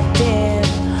 may I dip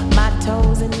my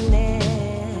toes in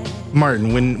it.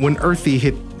 Martin, when Earthy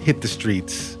hit the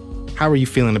streets, how were you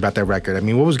feeling about that record? I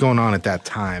mean, what was going on at that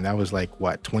time? That was like,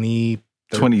 what,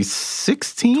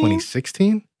 2016?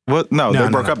 2016? Well, no, they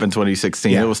broke up in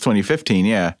 2016. Yeah. It was 2015,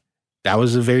 yeah. That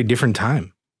was a very different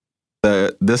time.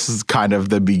 This is kind of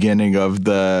the beginning of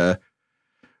the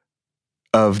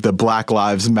Black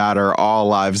Lives Matter, All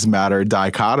Lives Matter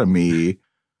dichotomy.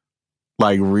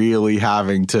 Like really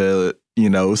having to,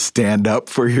 stand up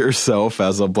for yourself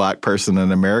as a Black person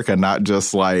in America, not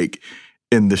just like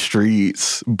in the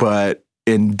streets, but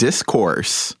in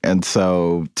discourse. And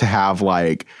so to have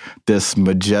like this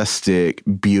majestic,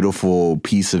 beautiful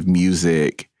piece of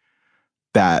music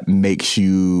that makes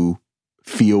you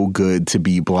feel good to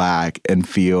be Black and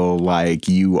feel like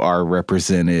you are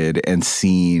represented and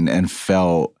seen and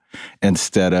felt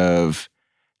instead of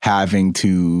having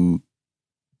to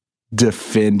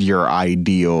defend your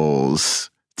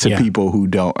ideals to people who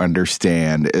don't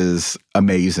understand is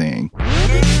amazing.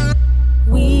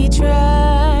 We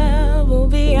travel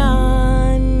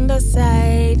beyond the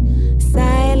sight.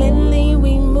 Silently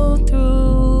we move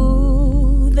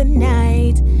through the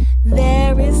night.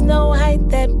 There is no height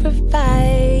that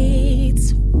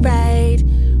provides right.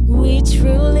 We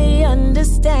truly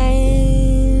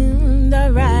understand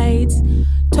our rights.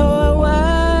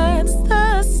 Towards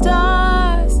the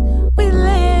stars, we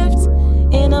lived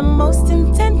in a most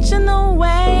intentional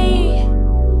way.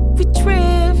 We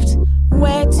drift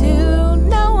where to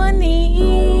no one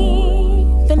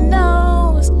even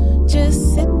knows.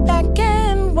 Just sit back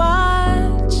and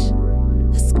watch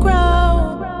us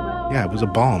grow. Yeah, it was a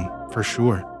balm for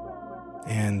sure.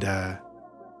 And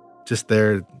just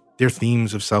their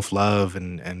themes of self-love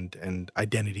and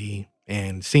identity,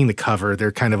 and seeing the cover,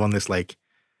 they're kind of on this like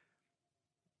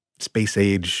space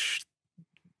age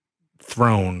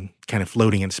throne kind of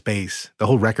floating in space. The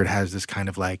whole record has this kind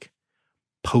of like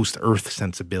post-Earth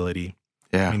sensibility.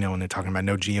 Yeah. When they're talking about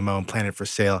no GMO and planet for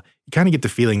sale, you kind of get the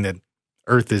feeling that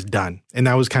Earth is done. And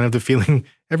that was kind of the feeling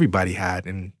everybody had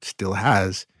and still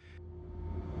has.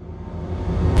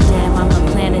 Damn, I'm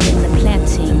a planet in the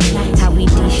planting. How we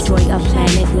destroy a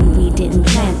planet when we didn't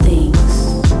plant things.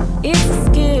 It's a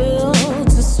skill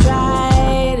to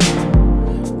stride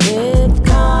with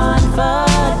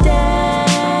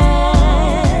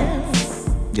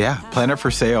confidence. Yeah, Planet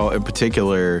for Sale in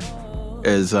particular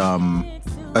is a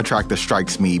track that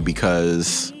strikes me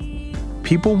because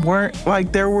people weren't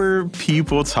like, there were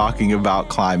people talking about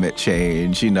climate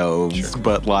change,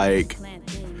 but like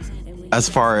as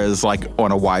far as like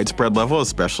on a widespread level,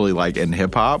 especially like in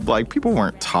hip hop, like people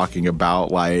weren't talking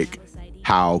about like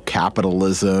how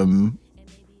capitalism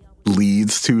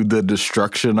leads to the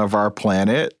destruction of our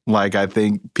planet. Like I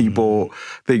think people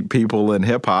in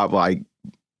hip hop, like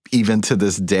even to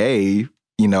this day,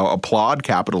 applaud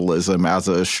capitalism as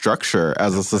a structure,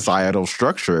 as a societal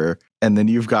structure. And then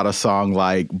you've got a song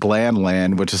like Bland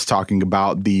Land, which is talking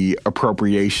about the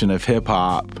appropriation of hip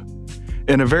hop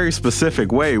in a very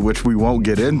specific way, which we won't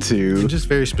get into. And just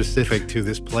very specific to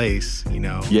this place,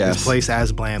 Yes. This place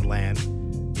as Bland Land,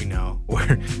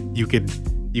 where you could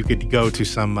go to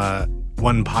some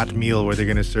one pot meal where they're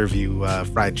going to serve you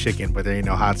fried chicken, but there ain't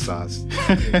no hot sauce.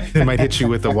 They might hit you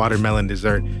with a watermelon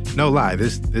dessert. No lie,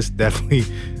 this definitely,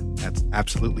 that's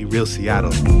absolutely real Seattle.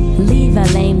 Leave a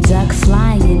lame duck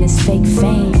flying in his fake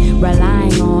fame,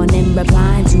 relying on and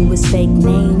replying to his fake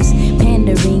names,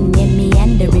 pandering and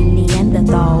meandering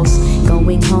Neanderthals,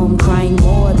 going home crying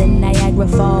more than Niagara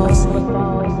Falls.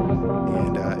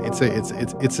 And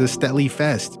it's a Stetly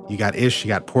fest. You got Ish, you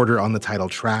got Porter on the title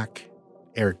track.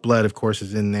 Eric Blood, of course,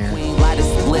 is in there. Light a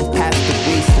split past the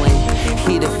Riesling.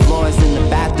 Heated floors in the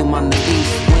bathroom on the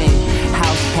east wing.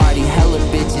 House party, hella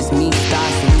bitches, me,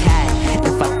 Stas, and Cat.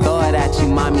 If I throw it at you,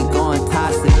 mommy, go and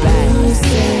toss it back. You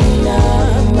sing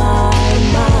up my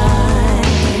mind.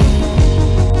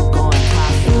 Go and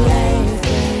toss it back.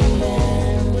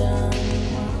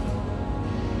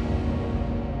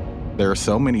 There are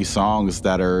so many songs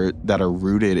that are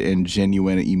rooted in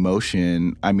genuine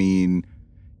emotion. I mean,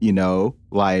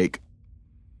 like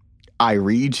I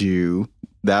Read You,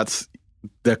 that's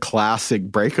the classic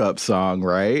breakup song,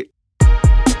 right?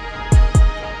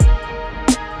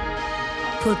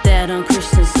 Put that on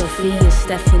Christian, Sophia,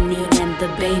 Stephanie, and the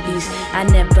babies. I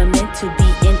never meant to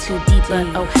be in too deep, but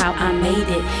oh how I made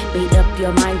it. Made up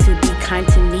your mind to be kind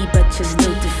to me, but you're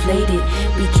still deflated.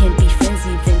 We can be friends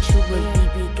eventually.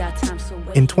 We got time, so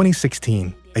wait. In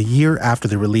 2016, a year after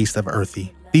the release of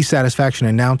Earthy, Dissatisfaction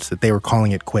announced that they were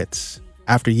calling it quits.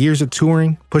 After years of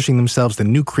touring, pushing themselves to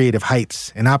new creative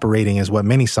heights, and operating as what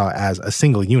many saw as a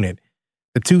single unit,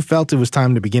 the two felt it was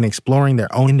time to begin exploring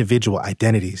their own individual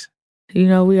identities. You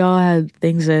know, we all had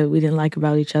things that we didn't like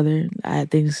about each other. I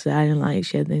had things that I didn't like.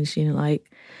 She had things she didn't like.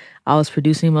 I was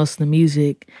producing most of the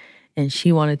music, and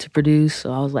she wanted to produce.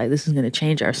 So I was like, this is going to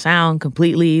change our sound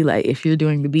completely. Like, if you're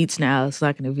doing the beats now, it's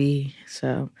not going to be.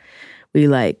 So we,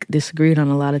 disagreed on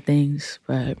a lot of things.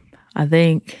 But I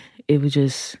think it was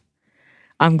just...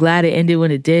 I'm glad it ended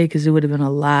when it did, because it would have been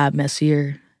a lot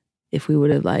messier if we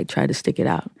would have tried to stick it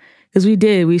out. Because we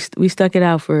did, we stuck it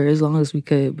out for as long as we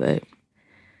could, but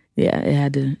yeah, it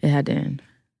had to end.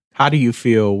 How do you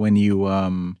feel when you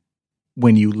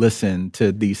listen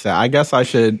to these? I guess I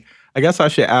should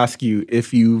ask you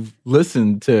if you've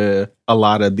listened to a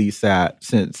lot of these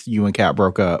since you and Kat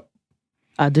broke up.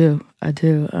 I do.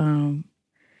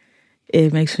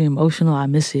 It makes me emotional. I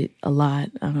miss it a lot.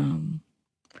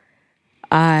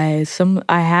 I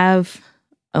have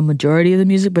a majority of the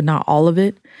music, but not all of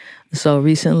it. So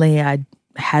recently I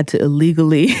had to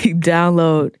illegally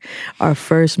download our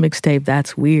first mixtape,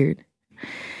 That's Weird.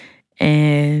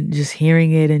 And just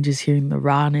hearing it and just hearing the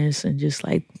rawness and just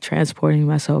transporting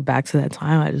myself back to that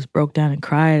time, I just broke down and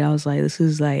cried. I was like, this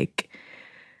is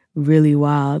really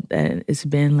wild. And it's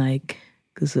been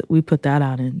because we put that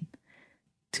out in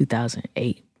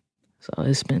 2008. So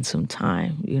it's been some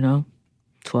time,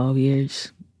 12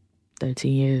 years,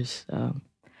 13 years.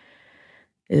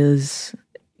 It was,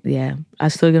 I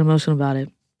still get emotional about it,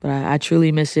 but I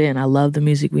truly miss it, and I love the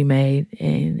music we made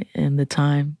and the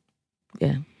time.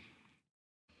 Yeah.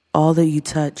 All that you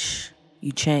touch,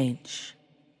 you change.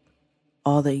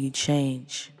 All that you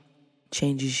change,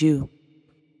 changes you.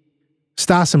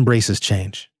 Stas embraces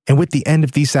change, and with the end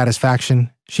of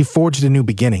Dissatisfaction, she forged a new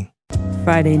beginning.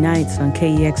 Friday nights on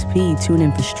KEXP, tune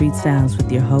in for Street Sounds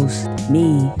with your host,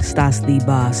 me, Stas the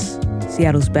Boss.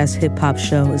 Seattle's best hip-hop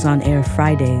show is on air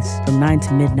Fridays from 9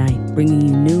 to midnight, bringing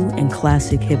you new and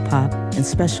classic hip-hop and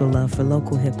special love for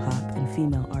local hip-hop and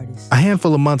female artists. A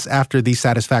handful of months after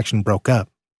Dissatisfaction broke up,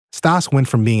 Stas went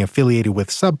from being affiliated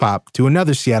with Sub Pop to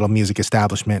another Seattle music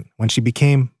establishment when she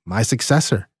became my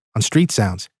successor on Street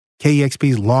Sounds,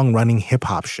 KEXP's long-running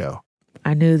hip-hop show.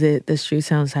 I knew that the Street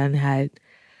Sounds hadn't had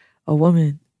a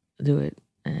woman do it,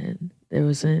 and there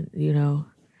wasn't,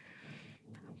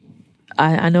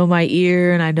 I know my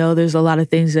ear, and I know there's a lot of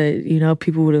things that,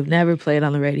 people would have never played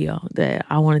on the radio that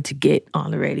I wanted to get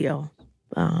on the radio.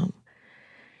 And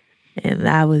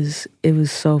it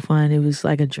was so fun. It was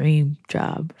like a dream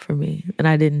job for me. And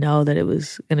I didn't know that it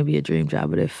was going to be a dream job,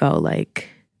 but it felt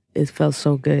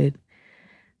so good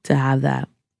to have that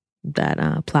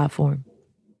platform.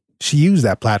 She used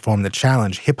that platform to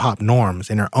challenge hip-hop norms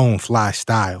in her own fly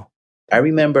style. I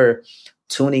remember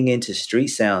tuning into Street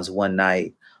Sounds one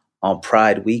night on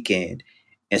Pride weekend,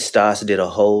 and Stas did a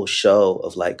whole show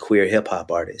of queer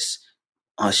hip-hop artists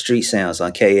on Street Sounds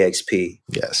on KEXP.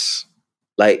 Yes.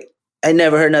 I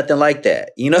never heard nothing like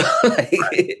that,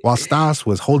 While Stas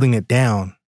was holding it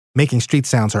down, making Street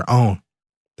Sounds her own,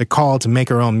 the call to make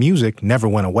her own music never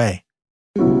went away.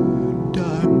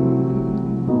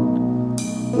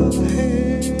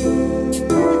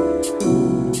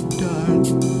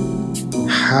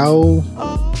 How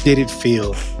did it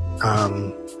feel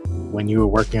when you were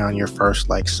working on your first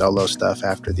solo stuff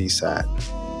after Dissat?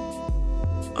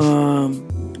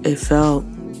 It felt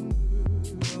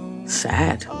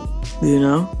sad,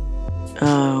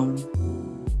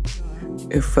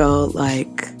 It felt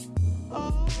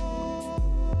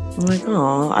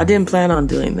oh, I didn't plan on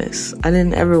doing this. I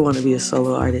didn't ever want to be a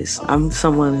solo artist. I'm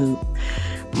someone who,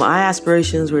 my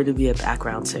aspirations were to be a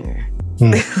background singer.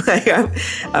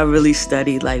 I really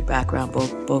studied background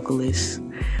vocalists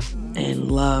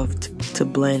and loved to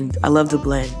blend. I love to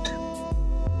blend.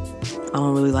 I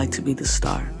don't really like to be the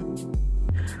star.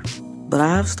 But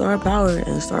I have star power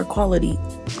and star quality.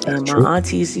 And my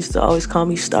aunties used to always call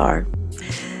me Star.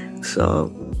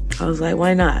 So I was like,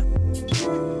 why not?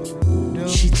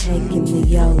 She taking the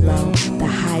YOLO, the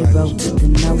high road to the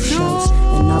no-shows.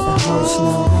 And all the hoes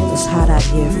know it's hot out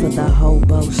here for the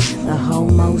hobos, the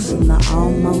homos and the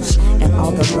almost, and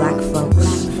all the black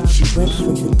folks. She went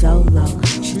for the dolo,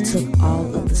 she took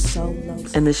all of the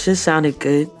solos. And the shit sounded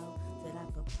good.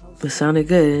 It sounded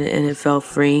good, and it felt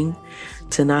freeing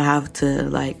to not have to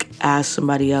ask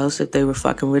somebody else if they were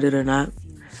fucking with it or not.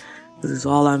 This is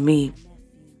all on me.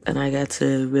 and I got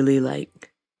to really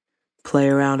like play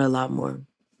around a lot more.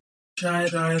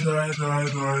 Tried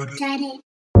it.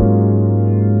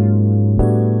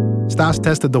 Stas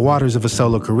tested the waters of a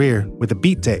solo career with a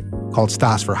beat tape called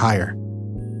Stas for Hire.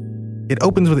 It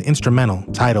opens with an instrumental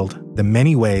titled The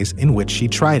Many Ways in Which She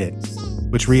Tried It,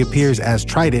 which reappears as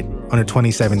Tried It on her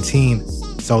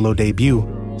 2017 solo debut,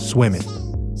 Swimmin'.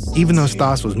 Even though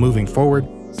Stas was moving forward,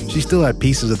 she still had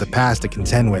pieces of the past to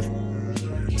contend with.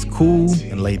 As cool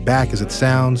and laid back as it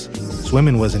sounds,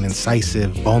 Swimmin' was an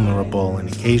incisive, vulnerable,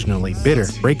 and occasionally bitter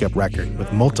breakup record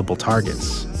with multiple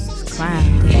targets.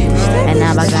 And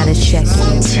now I gotta check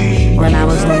it. When I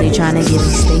was only trying to give you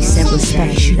space and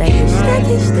respect.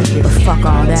 But fuck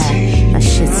all that. That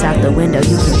shit's out the window,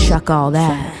 you can chuck all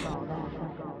that.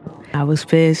 I was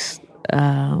pissed,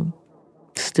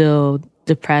 still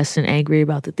depressed and angry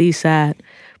about the D-side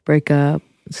breakup,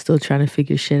 still trying to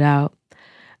figure shit out.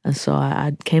 And so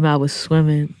I came out with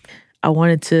Swimmin'. I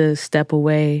wanted to step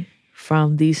away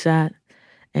from D-side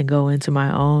and go into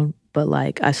my own, but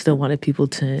like I still wanted people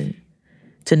to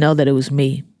know that it was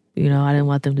me. You know, I didn't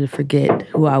want them to forget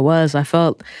who I was. I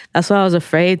felt, that's why I was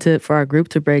afraid for our group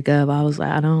to break up. I was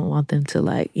like, I don't want them to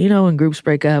like, you know, when groups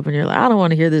break up and you're like, I don't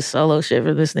want to hear this solo shit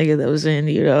from this nigga that was in,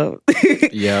 you know,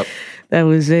 Yep. that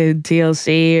was in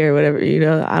TLC or whatever, you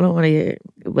know, I don't want to hear it.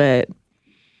 But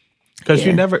Because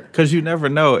you never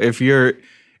know if you're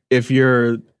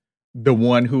the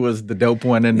one who was the dope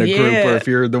one in the group, or if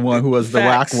you're the one who was the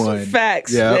whack one.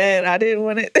 Facts, Yep. man. I didn't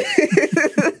want it.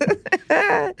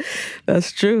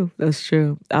 That's true.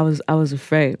 I was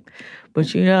afraid.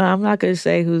 But you know, I'm not gonna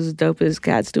say who's the dopest.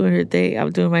 Kat's doing her thing.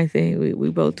 I'm doing my thing. We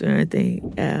both doing our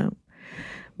thing.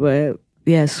 But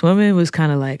yeah, Swimmin' was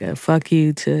kind of like a fuck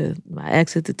you to my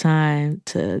ex at the time,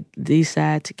 to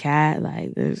D-side, to Kat.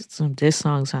 Like, there's some diss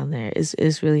songs on there.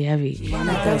 It's really heavy.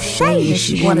 Wanna go shade and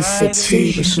she wanna sip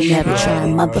tea, but she never try a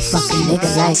motherfucking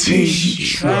nigga like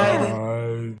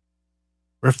me.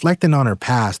 Reflecting on her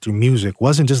past through music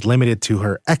wasn't just limited to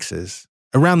her exes.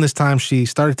 Around this time, she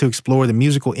started to explore the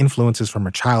musical influences from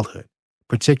her childhood,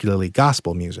 particularly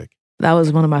gospel music. That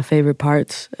was one of my favorite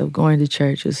parts of going to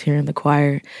church, was hearing the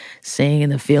choir sing,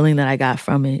 and the feeling that I got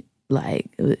from it, like,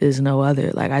 is no other.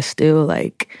 Like, I still,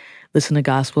 like, listen to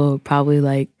gospel probably,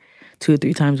 like, 2 or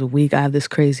 3 times a week. I have this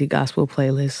crazy gospel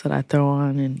playlist that I throw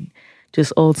on, and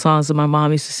just old songs that my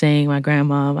mom used to sing, my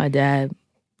grandma, my dad.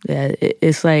 Yeah,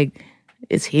 it's like,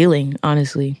 it's healing,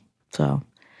 honestly. So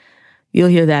you'll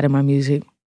hear that in my music.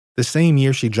 The same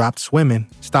year she dropped Swimmin',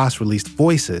 Stas released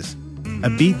Voices, a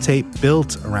beat tape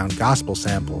built around gospel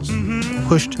samples,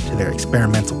 pushed to their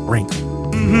experimental brink.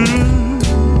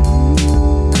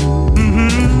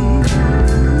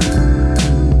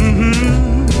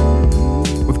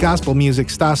 With gospel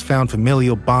music, Stas found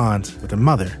familial bonds with her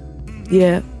mother.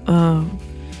 Yeah,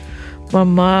 my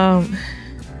mom,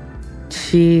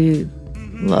 she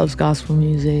loves gospel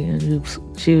music, and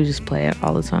she would just play it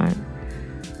all the time,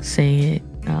 sing it.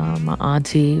 My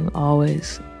auntie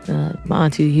always... my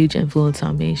auntie, a huge influence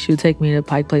on me. She would take me to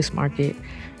Pike Place Market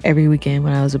every weekend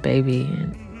when I was a baby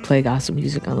and play gospel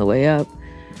music on the way up.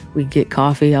 We'd get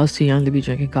coffee. I was too young to be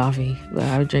drinking coffee, but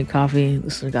I would drink coffee and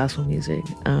listen to gospel music.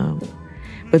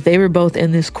 But they were both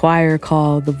in this choir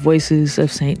called the Voices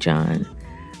of St. John.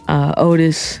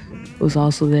 Otis was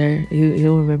also there.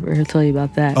 He'll remember. He'll tell you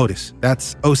about that. Otis,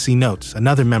 that's O.C. Notes,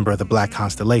 another member of the Black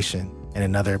Constellation, and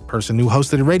another person who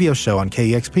hosted a radio show on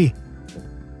KEXP.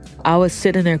 I would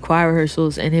sit in their choir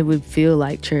rehearsals and it would feel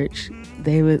like church.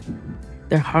 Their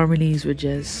harmonies were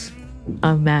just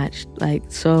unmatched, like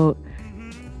so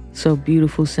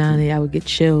beautiful sounding. I would get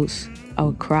chills. I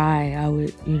would cry. I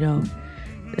would, you know,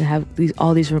 have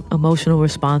all these emotional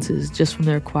responses just from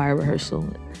their choir rehearsal.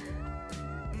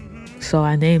 So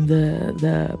I named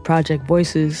the project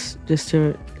Voices just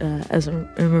to as a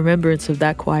remembrance of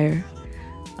that choir.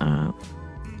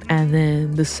 And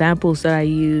then the samples that I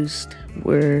used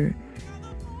were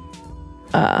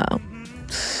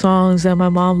songs that my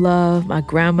mom loved. My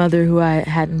grandmother, who I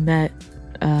hadn't met,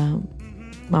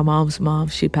 my mom's mom,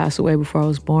 she passed away before I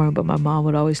was born, but my mom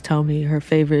would always tell me her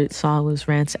favorite song was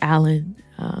Rance Allen,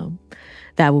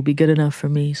 That Will Be Good Enough for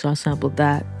Me, so I sampled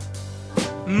that.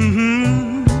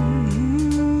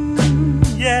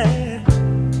 Yeah,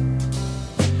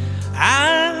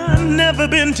 I've never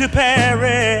been to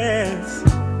Paris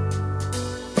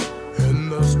in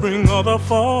the spring or the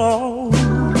fall.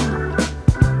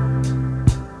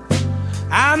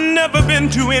 I've never been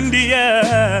to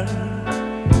India,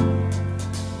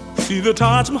 see the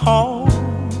Taj Mahal.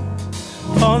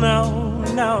 Oh no,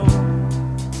 no.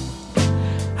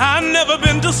 I've never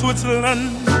been to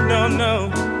Switzerland, no,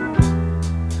 no.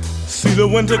 see the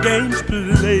winter games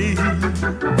play.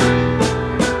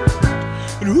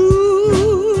 And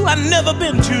ooh, I've never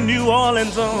been to New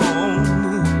Orleans on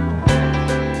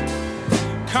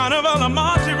Carnival of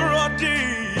Mardi Gras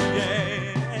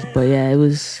Day. But yeah,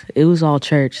 it was all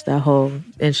church. That whole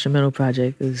instrumental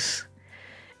project is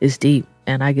deep,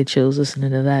 and I get chills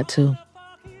listening to that too.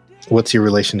 What's your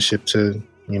relationship to,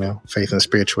 faith and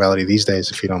spirituality these days,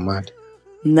 if you don't mind?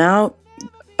 Now,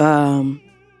 I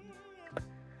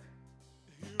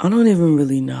don't even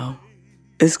really know.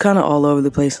 It's kind of all over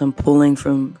the place. I'm pulling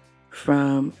from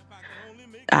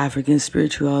African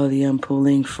spirituality. I'm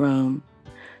pulling from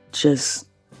just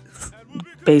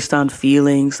based on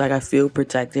feelings. Like, I feel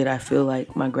protected. I feel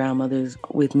like my grandmother's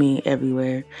with me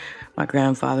everywhere. My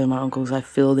grandfather, my uncles, I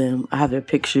feel them. I have their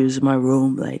pictures in my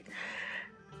room. Like,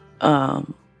 I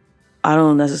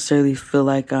don't necessarily feel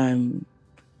like I'm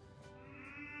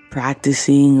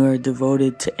practicing or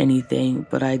devoted to anything,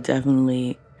 but I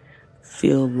definitely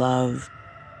feel love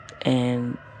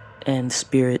and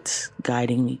spirits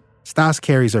guiding me. Stas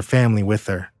carries her family with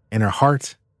her, in her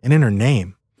heart and in her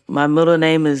name. My middle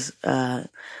name is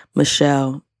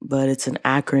Michelle, but it's an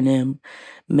acronym.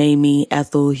 Mamie,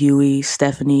 Ethel, Huey,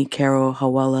 Stephanie, Carol,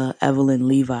 Hawella, Evelyn,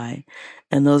 Levi.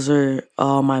 And those are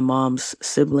all my mom's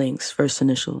siblings, first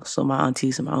initials, so my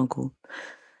aunties and my uncle.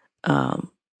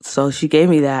 So she gave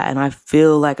me that, and I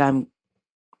feel like I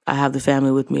have the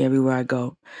family with me everywhere I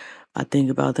go. I think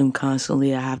about them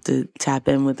constantly. I have to tap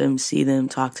in with them, see them,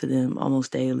 talk to them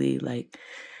almost daily. Like,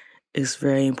 it's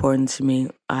very important to me.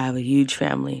 I have a huge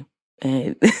family,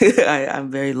 and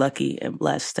I'm very lucky and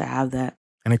blessed to have that.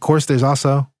 And of course, there's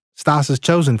also Stas's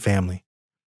chosen family,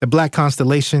 the Black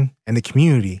constellation and the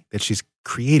community that she's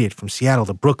created from Seattle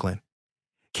to Brooklyn,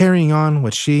 carrying on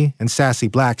what she and Sassy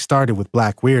Black started with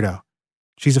Black Weirdo.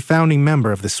 She's a founding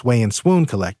member of the Sway and Swoon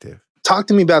Collective. Talk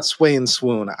to me about Sway and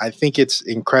Swoon. I think it's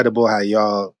incredible how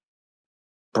y'all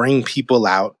bring people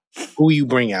out, who you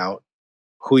bring out,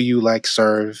 who you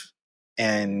serve,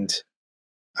 and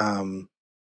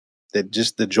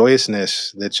the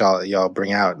joyousness that y'all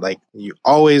bring out. Like, you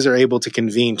always are able to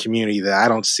convene community that I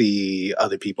don't see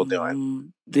other people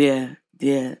doing. Yeah.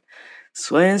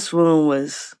 Sway and Swoon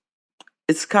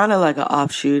it's kind of like an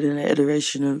offshoot and an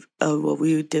iteration of what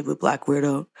we did with Black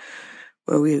Weirdo,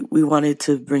 where we wanted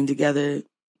to bring together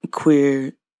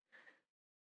queer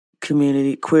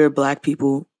community, queer Black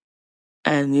people,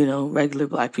 and, regular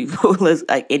Black people,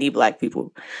 like any Black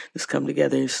people, just come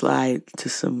together and slide to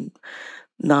some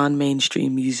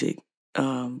non-mainstream music.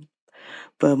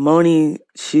 But Moni,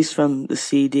 she's from the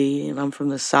CD and I'm from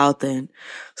the South End.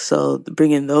 So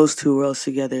bringing those two worlds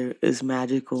together is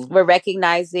magical. We're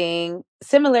recognizing,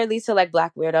 similarly to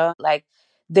Black Weirdo,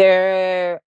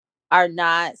 there are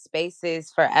not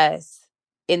spaces for us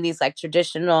in these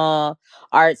traditional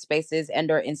art spaces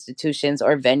and or institutions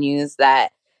or venues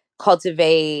that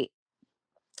cultivate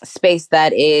space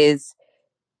that is,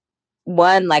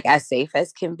 one, as safe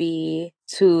as can be,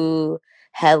 two,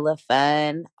 hella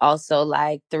fun, also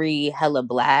 3, hella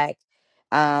Black,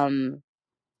 and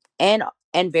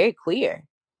very queer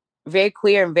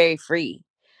and very free.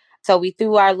 So we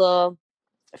threw our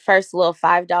first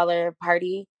 $5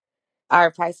 party.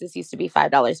 Our prices used to be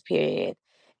 $5 period,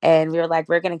 and we were like,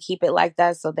 we're gonna keep it like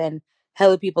that, so then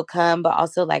hella people come, but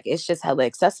also it's just hella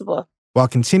accessible. While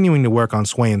continuing to work on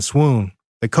Sway and Swoon,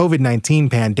 the COVID-19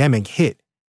 pandemic hit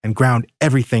and ground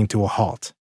everything to a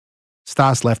halt.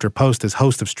 Stas left her post as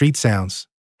host of Street Sounds,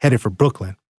 headed for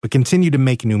Brooklyn, but continued to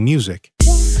make new music. Too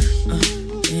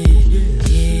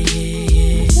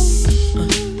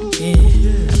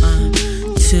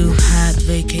hot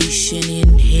vacation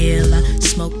inhale. I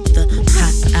smoke the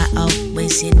pot, I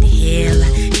always inhale.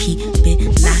 I keep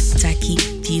it locked, I keep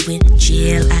you in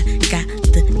jail. I got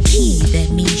the key,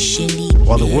 that means she need.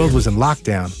 While the world was in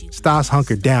lockdown, Stas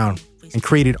hunkered down and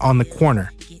created On the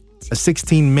Corner, a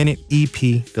 16-minute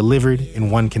EP delivered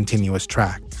in one continuous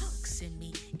track.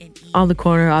 On the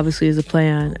Corner obviously is a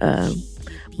play on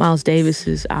Miles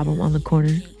Davis's album On the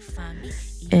Corner.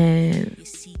 And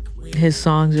his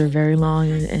songs are very long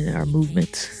and are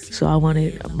movements. So I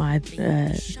wanted my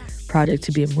project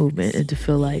to be a movement and to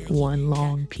feel like one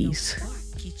long piece.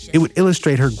 It would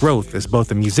illustrate her growth as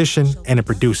both a musician and a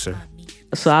producer.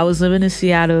 So I was living in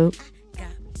Seattle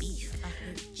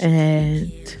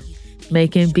and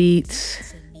making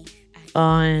beats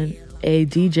on a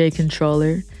DJ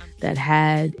controller that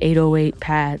had 808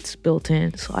 pads built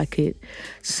in, so I could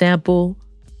sample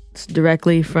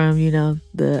directly from,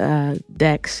 the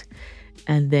decks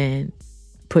and then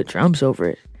put drums over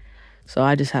it. So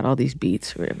I just had all these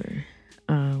beats, whatever.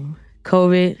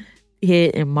 COVID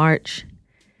hit in March,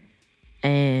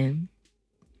 and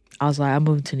I was like, I'm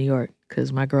moving to New York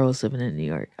because my girl was living in New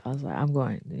York. I was like, I'm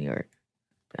going to New York.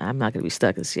 I'm not going to be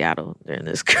stuck in Seattle during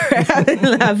this crap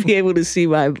and not be able to see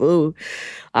my boo.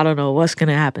 I don't know what's going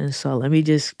to happen. So let me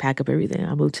just pack up everything.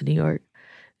 I moved to New York.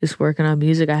 Just working on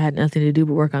music. I had nothing to do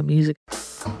but work on music.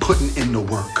 I'm putting in the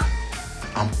work.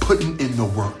 I'm putting in the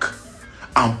work.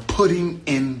 I'm putting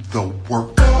in the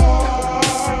work.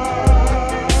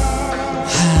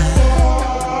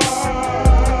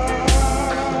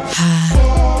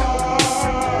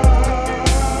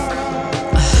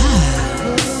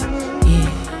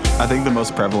 I think the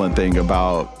most prevalent thing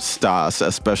about Stas,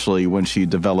 especially when she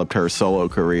developed her solo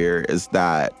career, is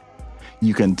that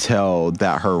you can tell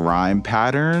that her rhyme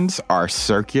patterns are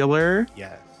circular.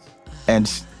 Yes. And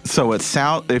so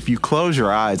if you close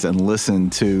your eyes and listen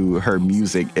to her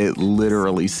music, it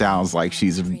literally sounds like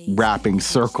she's wrapping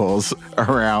circles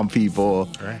around people.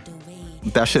 Right.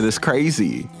 That shit is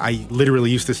crazy. I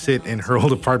literally used to sit in her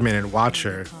old apartment and watch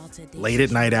her late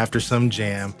at night after some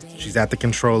jam. She's at the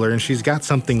controller and she's got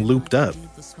something looped up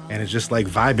and it's just like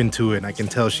vibing to it. And I can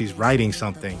tell she's writing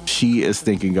something. She is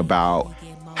thinking about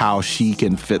how she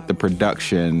can fit the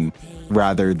production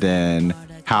rather than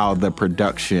how the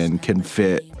production can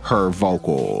fit her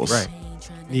vocals. Right.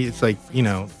 It's like,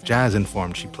 jazz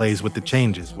informed. She plays with the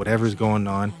changes. Whatever's going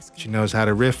on, she knows how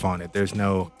to riff on it. There's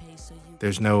no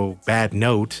bad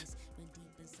note.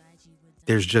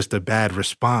 There's just a bad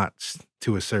response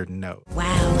to a certain note.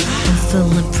 Wow, I'm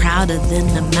feeling prouder than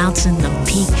the mountain of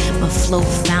peak. My flow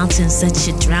fountains that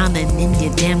you're drowning in,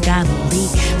 you damn gotta leak.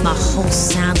 My whole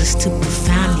sound is too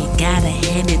profound, you gotta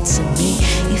hand it to me.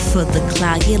 You feel the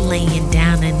cloud, you're laying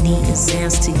down and eating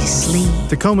sands till you sleep.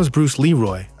 Tacoma's Bruce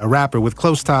Leroy, a rapper with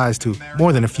close ties to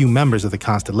more than a few members of the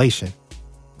Constellation,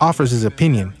 offers his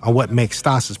opinion on what makes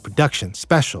Stas's production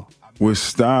special. With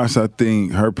Stas, I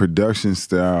think her production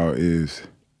style is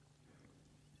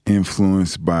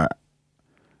influenced by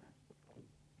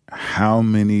how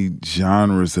many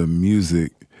genres of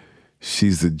music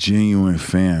she's a genuine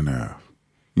fan of.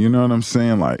 You know what I'm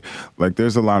saying? Like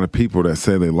there's a lot of people that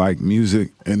say they like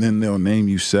music and then they'll name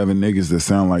you 7 niggas that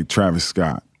sound like Travis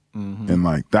Scott. Mm-hmm. And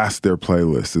like that's their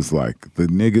playlist. It's like the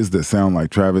niggas that sound like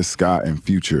Travis Scott and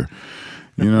Future.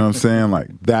 You know what I'm saying? Like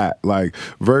that. Like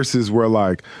versus where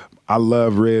like I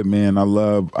love Redman, I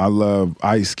love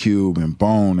Ice Cube and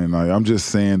Bone, and like I'm just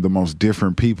saying the most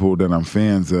different people that I'm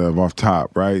fans of off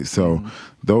top, right? So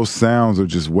those sounds are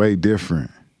just way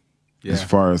different as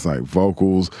far as like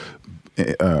vocals,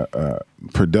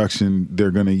 production they're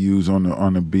gonna use on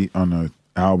the beat on the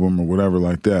album or whatever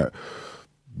like that.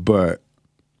 But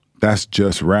that's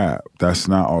just rap. That's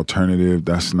not alternative.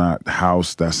 That's not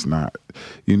house. That's not,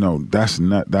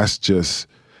 that's just,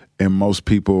 and most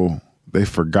people, they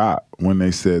forgot when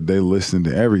they said they listened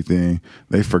to everything,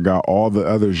 they forgot all the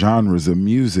other genres of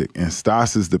music. And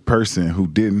Stas is the person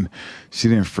who she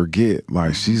didn't forget.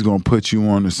 Like, she's going to put you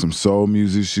on to some soul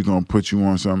music. She's going to put you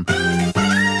on some.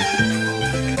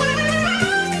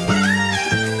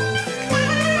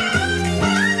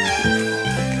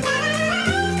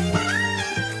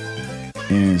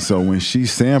 And so when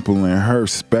she's sampling, her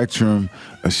spectrum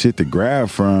of shit to grab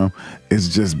from it's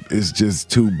just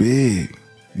too big.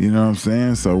 You know what I'm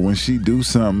saying? So when she do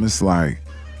something, it's like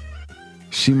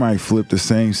she might flip the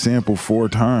same sample 4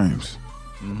 times.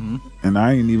 Mm-hmm. And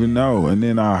I ain't even know. And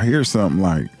then I'll hear something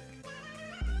like,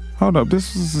 hold up,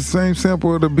 this is the same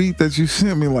sample of the beat that you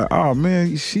sent me. Like, oh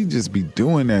man, she just be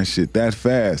doing that shit that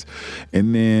fast.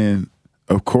 And then,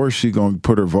 of course, she gonna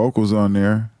put her vocals on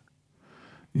there.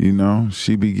 You know,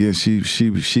 she get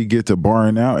to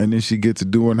barring out, and then she get to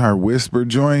doing her whisper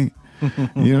joint.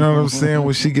 You know what I'm saying?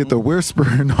 When she get the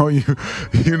whispering on you,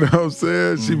 you know what I'm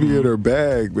saying? She be in her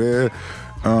bag, man.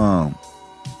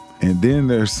 And then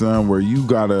there's some where you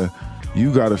gotta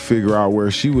figure out where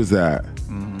she was at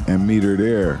and meet her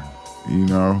there. You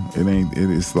know,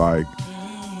 it's like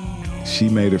she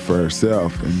made it for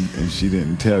herself, and she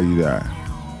didn't tell you that.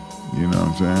 You know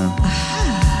what I'm saying?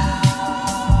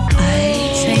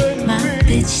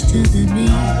 Bitch to the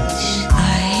beach, I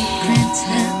grant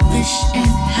her wish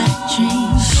and her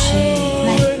dream.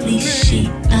 Lately she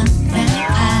a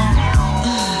vampire.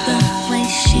 The way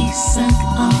she sunk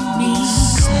on me,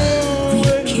 we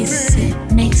kiss it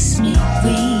makes me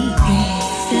weak.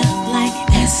 Feel like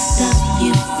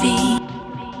SWV.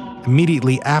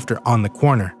 Immediately after On the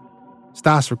Corner,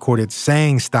 Stas recorded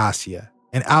Saying Stasia,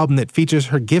 an album that features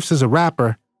her gifts as a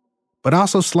rapper, but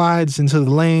also slides into the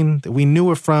lane that we knew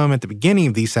her from at the beginning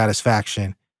of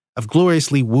Desatisfaction, of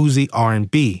gloriously woozy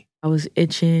R&B. I was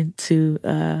itching to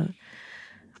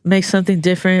make something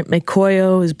different.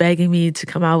 Makoyo is begging me to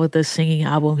come out with a singing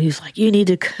album. He's like, you need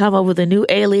to come up with a new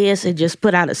alias and just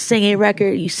put out a singing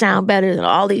record. You sound better than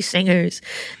all these singers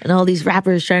and all these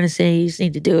rappers trying to sing. You just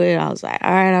need to do it. I was like,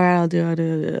 all right, I'll do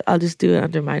it. I'll just do it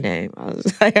under my name. I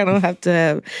was like, I don't have to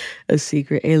have a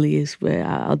secret alias, but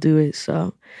I'll do it.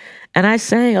 So, and I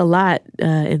sang a lot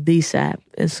in DSAP.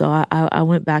 And so I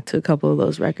went back to a couple of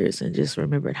those records and just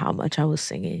remembered how much I was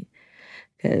singing.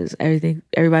 Because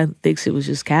everybody thinks it was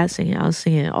just Cat singing. I was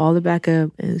singing all the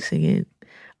backup and singing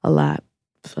a lot.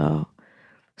 So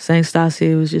saying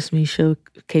Stasia was just me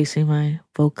showcasing my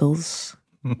vocals.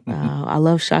 I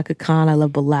love Shaka Khan. I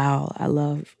love Bilal. I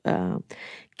love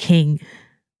King.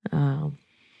 And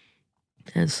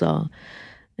so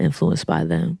influenced by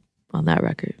them on that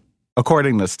record.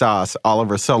 According to Stas, all of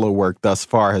her solo work thus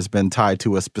far has been tied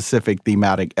to a specific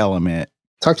thematic element.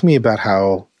 Talk to me about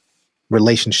how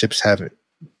relationships have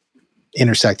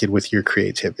intersected with your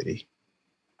creativity.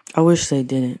 I wish they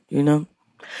didn't, you know?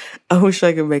 I wish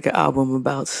I could make an album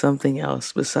about something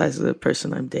else besides the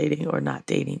person I'm dating or not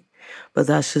dating. But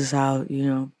that's just how, you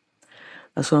know,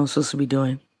 that's what I'm supposed to be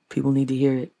doing. People need to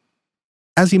hear it.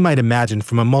 As you might imagine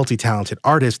from a multi-talented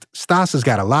artist, Stas has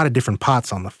got a lot of different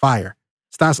pots on the fire.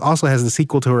 Stas also has the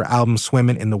sequel to her album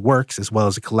Swimmin' in the works, as well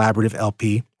as a collaborative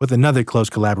LP with another close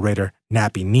collaborator,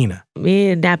 Nappy Nina.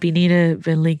 Me and Nappy Nina have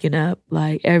been linking up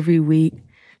like every week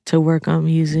to work on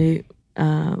music,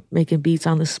 making beats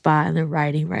on the spot and then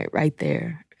writing right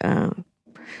there.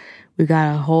 We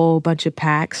got a whole bunch of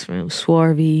packs from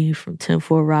Swarvy, from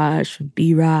 10-4 Raj, from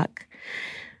B-Rock,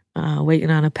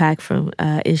 waiting on a pack from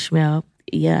Ishmael.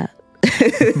 Yeah.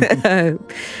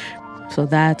 So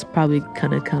that's probably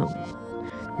gonna come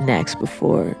next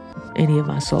before any of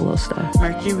my solo stuff.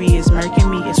 Mercury is murking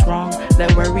me, it's wrong.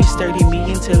 Let worry sturdy me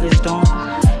until it's dawn.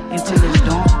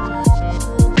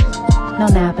 No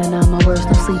napping on my words,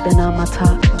 no sleeping on my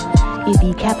talk. It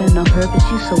be capping on purpose,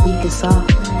 you so weak and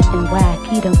soft. And whack,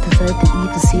 you don't deserve to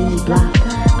even see me block.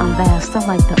 I'm vast, I'm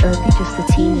like the earth, you just a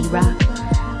teeny rock.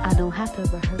 I don't have to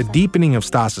rehearse. The deepening of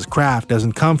Stas's craft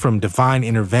doesn't come from divine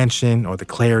intervention or the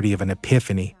clarity of an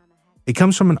epiphany. It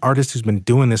comes from an artist who's been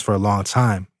doing this for a long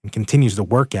time and continues to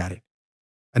work at it.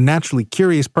 A naturally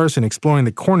curious person exploring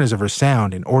the corners of her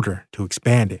sound in order to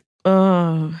expand it.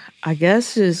 I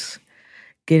guess just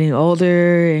getting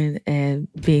older and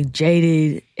being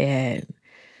jaded and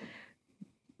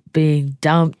being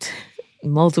dumped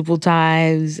multiple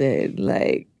times and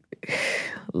like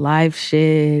life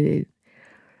shit and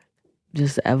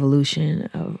just the evolution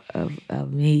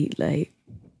of me. Like,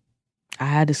 I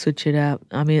had to switch it up.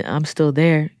 I mean, I'm still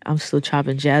there. I'm still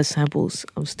chopping jazz samples.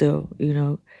 I'm still, you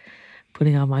know,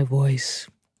 putting on my voice.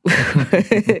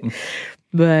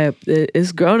 But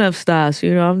it's grown-up Stas.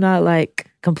 You know, I'm not like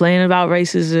complaining about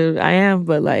racism. I am,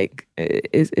 but like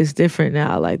it's different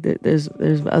now. Like there's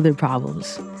other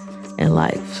problems in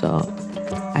life. So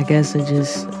I guess I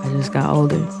just got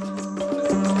older.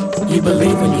 You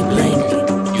believe when you blink,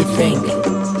 you think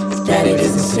that it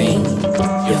isn't seen.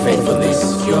 Your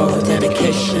faithfulness, your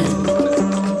dedication,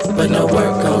 but no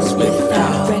work goes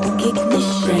without recognition.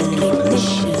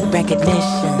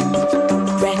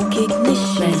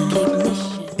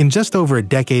 In just over a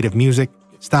decade of music,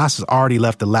 Stas has already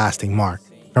left a lasting mark.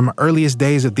 From her earliest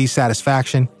days of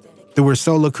Dissatisfaction through her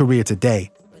solo career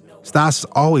today, Stas has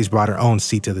always brought her own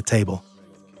seat to the table.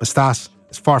 But Stas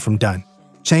is far from done.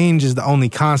 Change is the only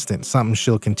constant, something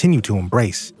she'll continue to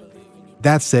embrace.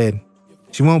 That said,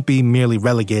 she won't be merely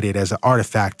relegated as an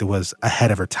artifact that was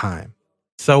ahead of her time.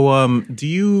 So, do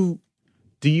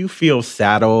you feel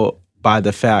saddled by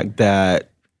the fact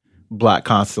that Black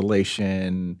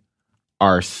Constellation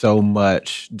are so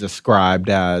much described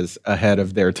as ahead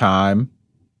of their time?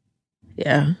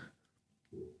 Yeah.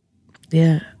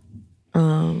 Yeah.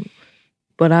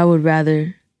 But I would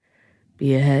rather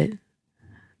be ahead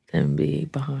than be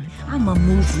behind. I'm a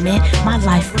movement, my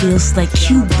life feels like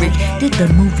Kubrick. Did the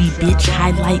movie, bitch,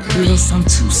 highlight reels, I'm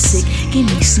too sick. Give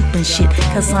me soup and shit,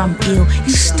 cause I'm ill.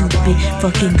 You stupid,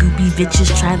 fucking goopy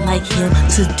bitches try like hell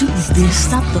to do this.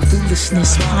 Stop the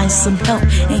foolishness, find some help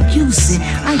and use it.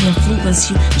 I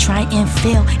influence you, try and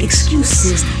fail,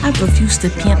 excuses. I refuse to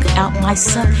pimp out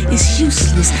myself, it's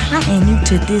useless. I ain't new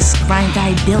to this grind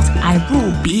I built, I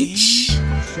rule, bitch.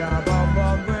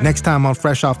 Next time on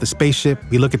Fresh Off the Spaceship,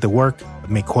 we look at the work of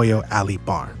Makoyo Ali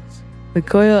Barnes.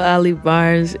 Makoyo Ali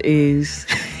Barnes is...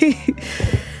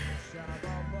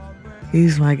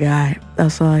 he's my guy.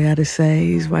 That's all I gotta say.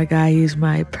 He's my guy. He's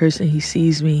my person. He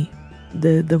sees me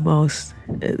the most,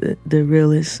 the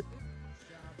realest.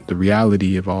 The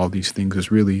reality of all these things is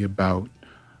really about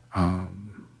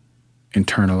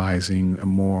internalizing a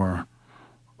more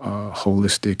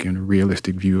holistic and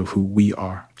realistic view of who we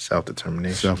are.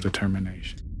 Self-determination.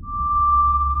 Self-determination.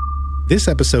 This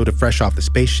episode of Fresh Off the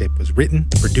Spaceship was written,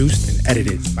 produced, and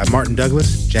edited by Martin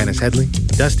Douglas, Janice Headley,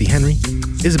 Dusty Henry,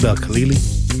 Isabel Khalili,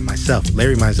 and myself,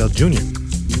 Larry Mizell Jr.,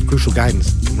 with crucial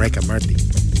guidance from Rekha Murthy.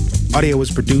 Audio was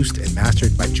produced and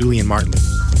mastered by Julian Martley,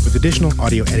 with additional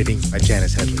audio editing by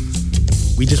Janice Headley.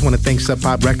 We just want to thank Sub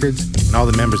Pop Records and all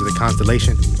the members of the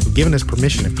Constellation who've given us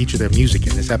permission to feature their music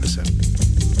in this episode.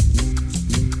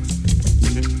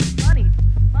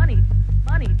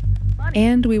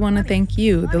 And we want to thank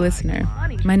you, the listener.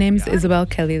 My name's Isabel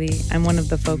Khalili. I'm one of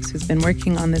the folks who's been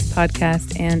working on this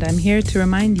podcast, and I'm here to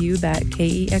remind you that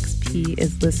KEXP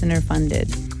is listener funded.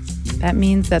 That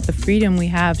means that the freedom we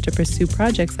have to pursue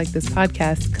projects like this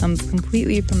podcast comes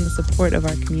completely from the support of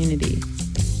our community.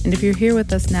 And if you're here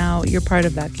with us now, you're part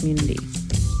of that community.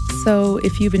 So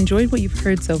if you've enjoyed what you've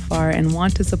heard so far and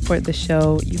want to support the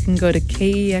show, you can go to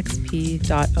kexp.org/fresh.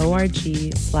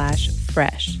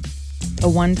 A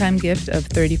one-time gift of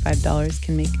 $35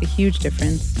 can make a huge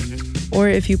difference. Or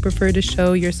if you prefer to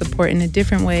show your support in a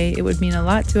different way, it would mean a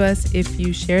lot to us if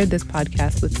you shared this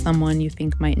podcast with someone you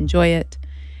think might enjoy it.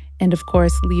 And of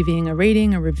course, leaving a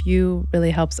rating, a review really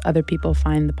helps other people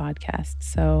find the podcast.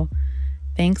 So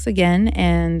thanks again,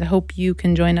 and hope you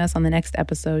can join us on the next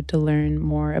episode to learn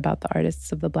more about the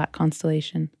artists of the Black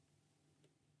Constellation.